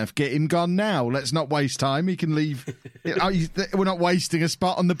be good enough. Get him gone now. Let's not waste time. He can leave. We're not wasting a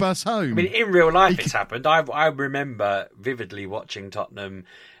spot on the bus home. I mean, in real life, it's happened. I remember vividly watching Tottenham,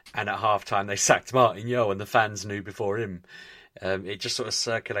 and at half-time they sacked Martin Yeo, and the fans knew before him. It just sort of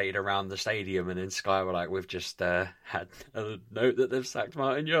circulated around the stadium, and in Sky were like, "We've just had a note that they've sacked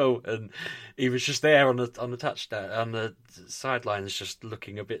Martin Yeo," and he was just there on the touchdown, on the sidelines, just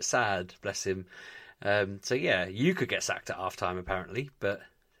looking a bit sad. Bless him. So yeah, you could get sacked at half time apparently, but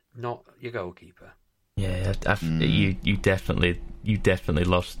not your goalkeeper. Yeah, you definitely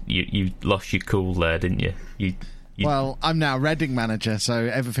lost you lost your cool there, didn't you? Well, I'm now Reading manager, so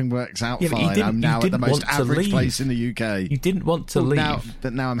everything works out fine. I'm now at the most average place in the UK. You didn't want to leave.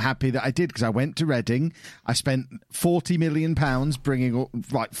 But now I'm happy that I did, because I went to Reading. I spent £40 million bringing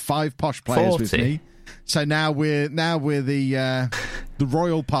like 5 posh players with me. So now we're the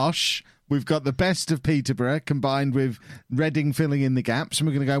Royal Posh. We've got the best of Peterborough combined with Reading filling in the gaps, and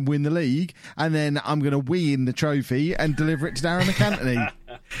we're going to go and win the league. And then I'm going to wee in the trophy and deliver it to Darren McAntony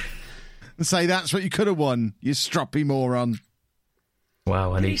and say, that's what you could have won, you stroppy moron.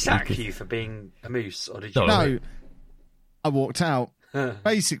 Wow. Did he sack you for being a moose, or did you? No, I walked out.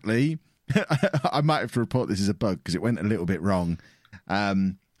 Basically, I might have to report this as a bug because it went a little bit wrong.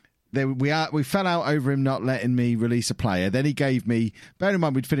 We fell out over him not letting me release a player. Then he gave me, bear in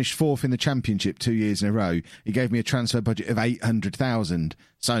mind we'd finished 4th in the Championship 2 years in a row. He gave me a transfer budget of 800,000.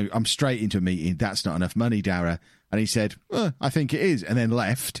 So I'm straight into a meeting. That's not enough money, Dara. And he said, I think it is, and then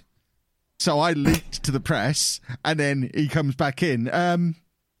left. So I leaked to the press, and then he comes back in.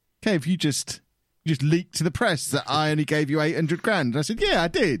 Kev, you just leaked to the press that I only gave you 800 grand. And I said, yeah, I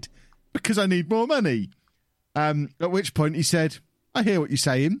did, because I need more money. At which point he said, I hear what you're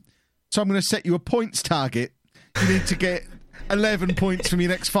saying. So I'm going to set you a points target. You need to get 11 points from your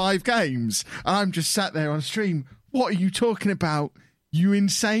next 5 games. And I'm just sat there on stream. What are you talking about, you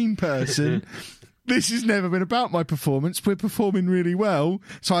insane person? This has never been about my performance. We're performing really well.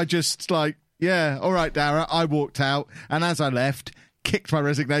 So I just yeah, all right, Dara. I walked out. And as I left, kicked my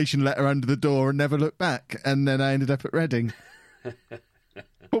resignation letter under the door and never looked back. And then I ended up at Reading.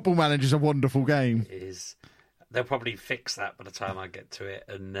 Football Manager's a wonderful game. It is. They'll probably fix that by the time I get to it,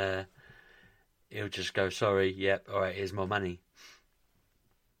 and he'll just go, sorry, yep, all right, here's more money.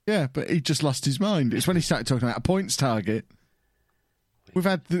 Yeah, but he just lost his mind. It's when he started talking about a points target. We've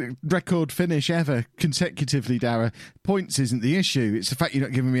had the record finish ever consecutively, Dara. Points isn't the issue. It's the fact you're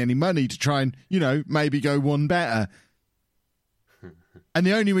not giving me any money to try and, maybe go one better. And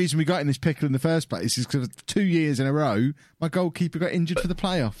the only reason we got in this pickle in the first place is because 2 years in a row, my goalkeeper got injured for the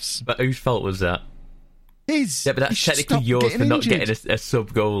playoffs. But whose fault was that? His. Yeah, but that's technically yours for not getting a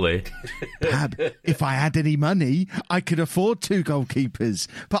sub goalie. If I had any money, I could afford 2 goalkeepers,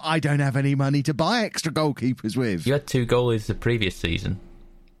 but I don't have any money to buy extra goalkeepers with. You had 2 goalies the previous season,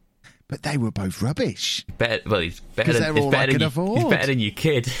 but they were both rubbish. He's better than your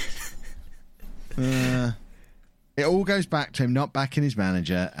kid. It all goes back to him not backing his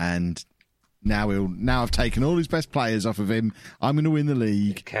manager, and now I've taken all his best players off of him. I'm going to win the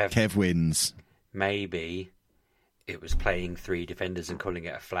league. Kev wins. Maybe it was playing 3 defenders and calling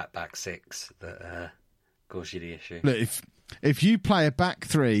it a flat back 6 that caused you the issue. Look, If you play a back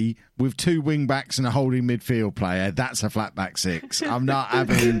three with 2 wing backs and a holding midfield player, that's a flat back 6. I'm not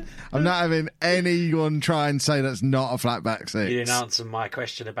having anyone try and say that's not a flat back 6. You didn't answer my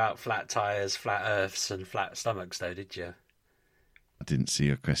question about flat tyres, flat earths, and flat stomachs, though, did you? I didn't see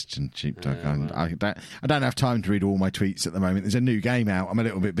your question, Sheepdog. I don't have time to read all my tweets at the moment. There's a new game out. I'm a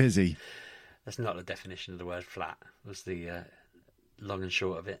little bit busy. That's not the definition of the word flat. Was the long and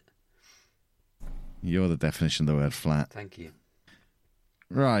short of it. You're the definition of the word flat. Thank you.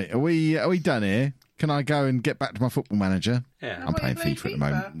 Right, are we done here? Can I go and get back to my Football Manager? Yeah. I'm playing FIFA at the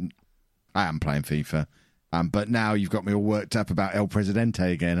moment. I am playing FIFA. But now you've got me all worked up about El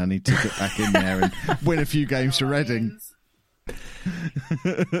Presidente again. I need to get back in there and win a few games for Reading.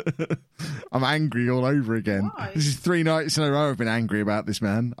 I'm angry all over again. Why? This is 3 nights in a row I've been angry about this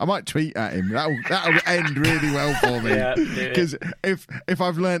man. I might tweet at him. That'll end really well for me. Because if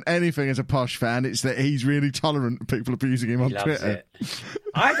I've learnt anything as a posh fan, it's that he's really tolerant of people abusing him on Twitter.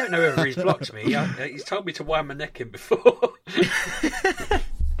 I don't know whether he's blocked me. He's told me to wind my neck in before.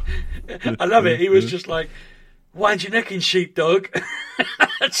 I love it. He was just like, wind your neck in, sheepdog.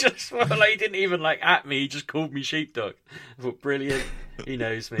 Just well, like, he didn't even at me. He just called me sheepdog. I thought, brilliant. He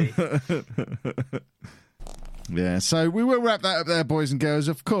knows me. Yeah. So we will wrap that up there, boys and girls.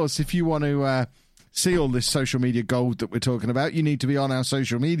 Of course, if you want to see all this social media gold that we're talking about, you need to be on our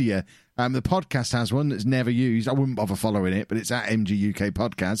social media. The podcast has one that's never used. I wouldn't bother following it, but it's at MGUK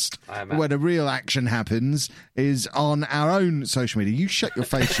Podcast. Where the real action happens is on our own social media. You shut your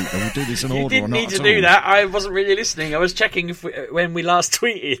face, sheep. We'll do this in order or not. You didn't need to do that. I wasn't really listening. I was checking when we last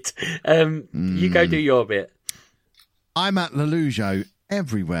tweeted. You go do your bit. I'm at Lelujo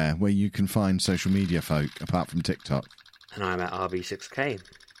everywhere where you can find social media folk, apart from TikTok. And I'm at RB6K.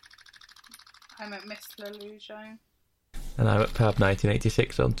 I'm at Miss Lelujo. And I'm at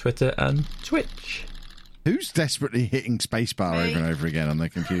Pab1986 on Twitter and Twitch. Who's desperately hitting spacebar over and over again on their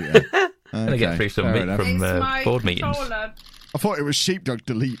computer? And I get through some meat from board meetings. Controller. I thought it was Sheepdog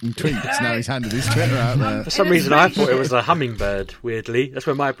deleting tweets. Now he's handed his Twitter out there. For some reason, I thought it was a hummingbird, weirdly. That's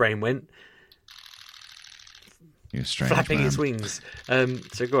where my brain went. You're strange, flapping man. its wings.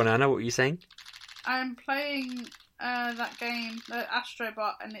 So go on, Anna, what were you saying? I'm playing that game, the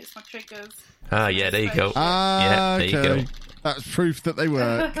Astrobot, and it's my triggers. Yeah, there you go. Ah, there you okay. go. That's proof that they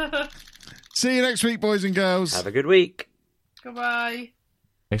work. See you next week, boys and girls. Have a good week. Goodbye.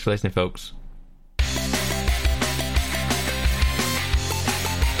 Thanks for listening, folks.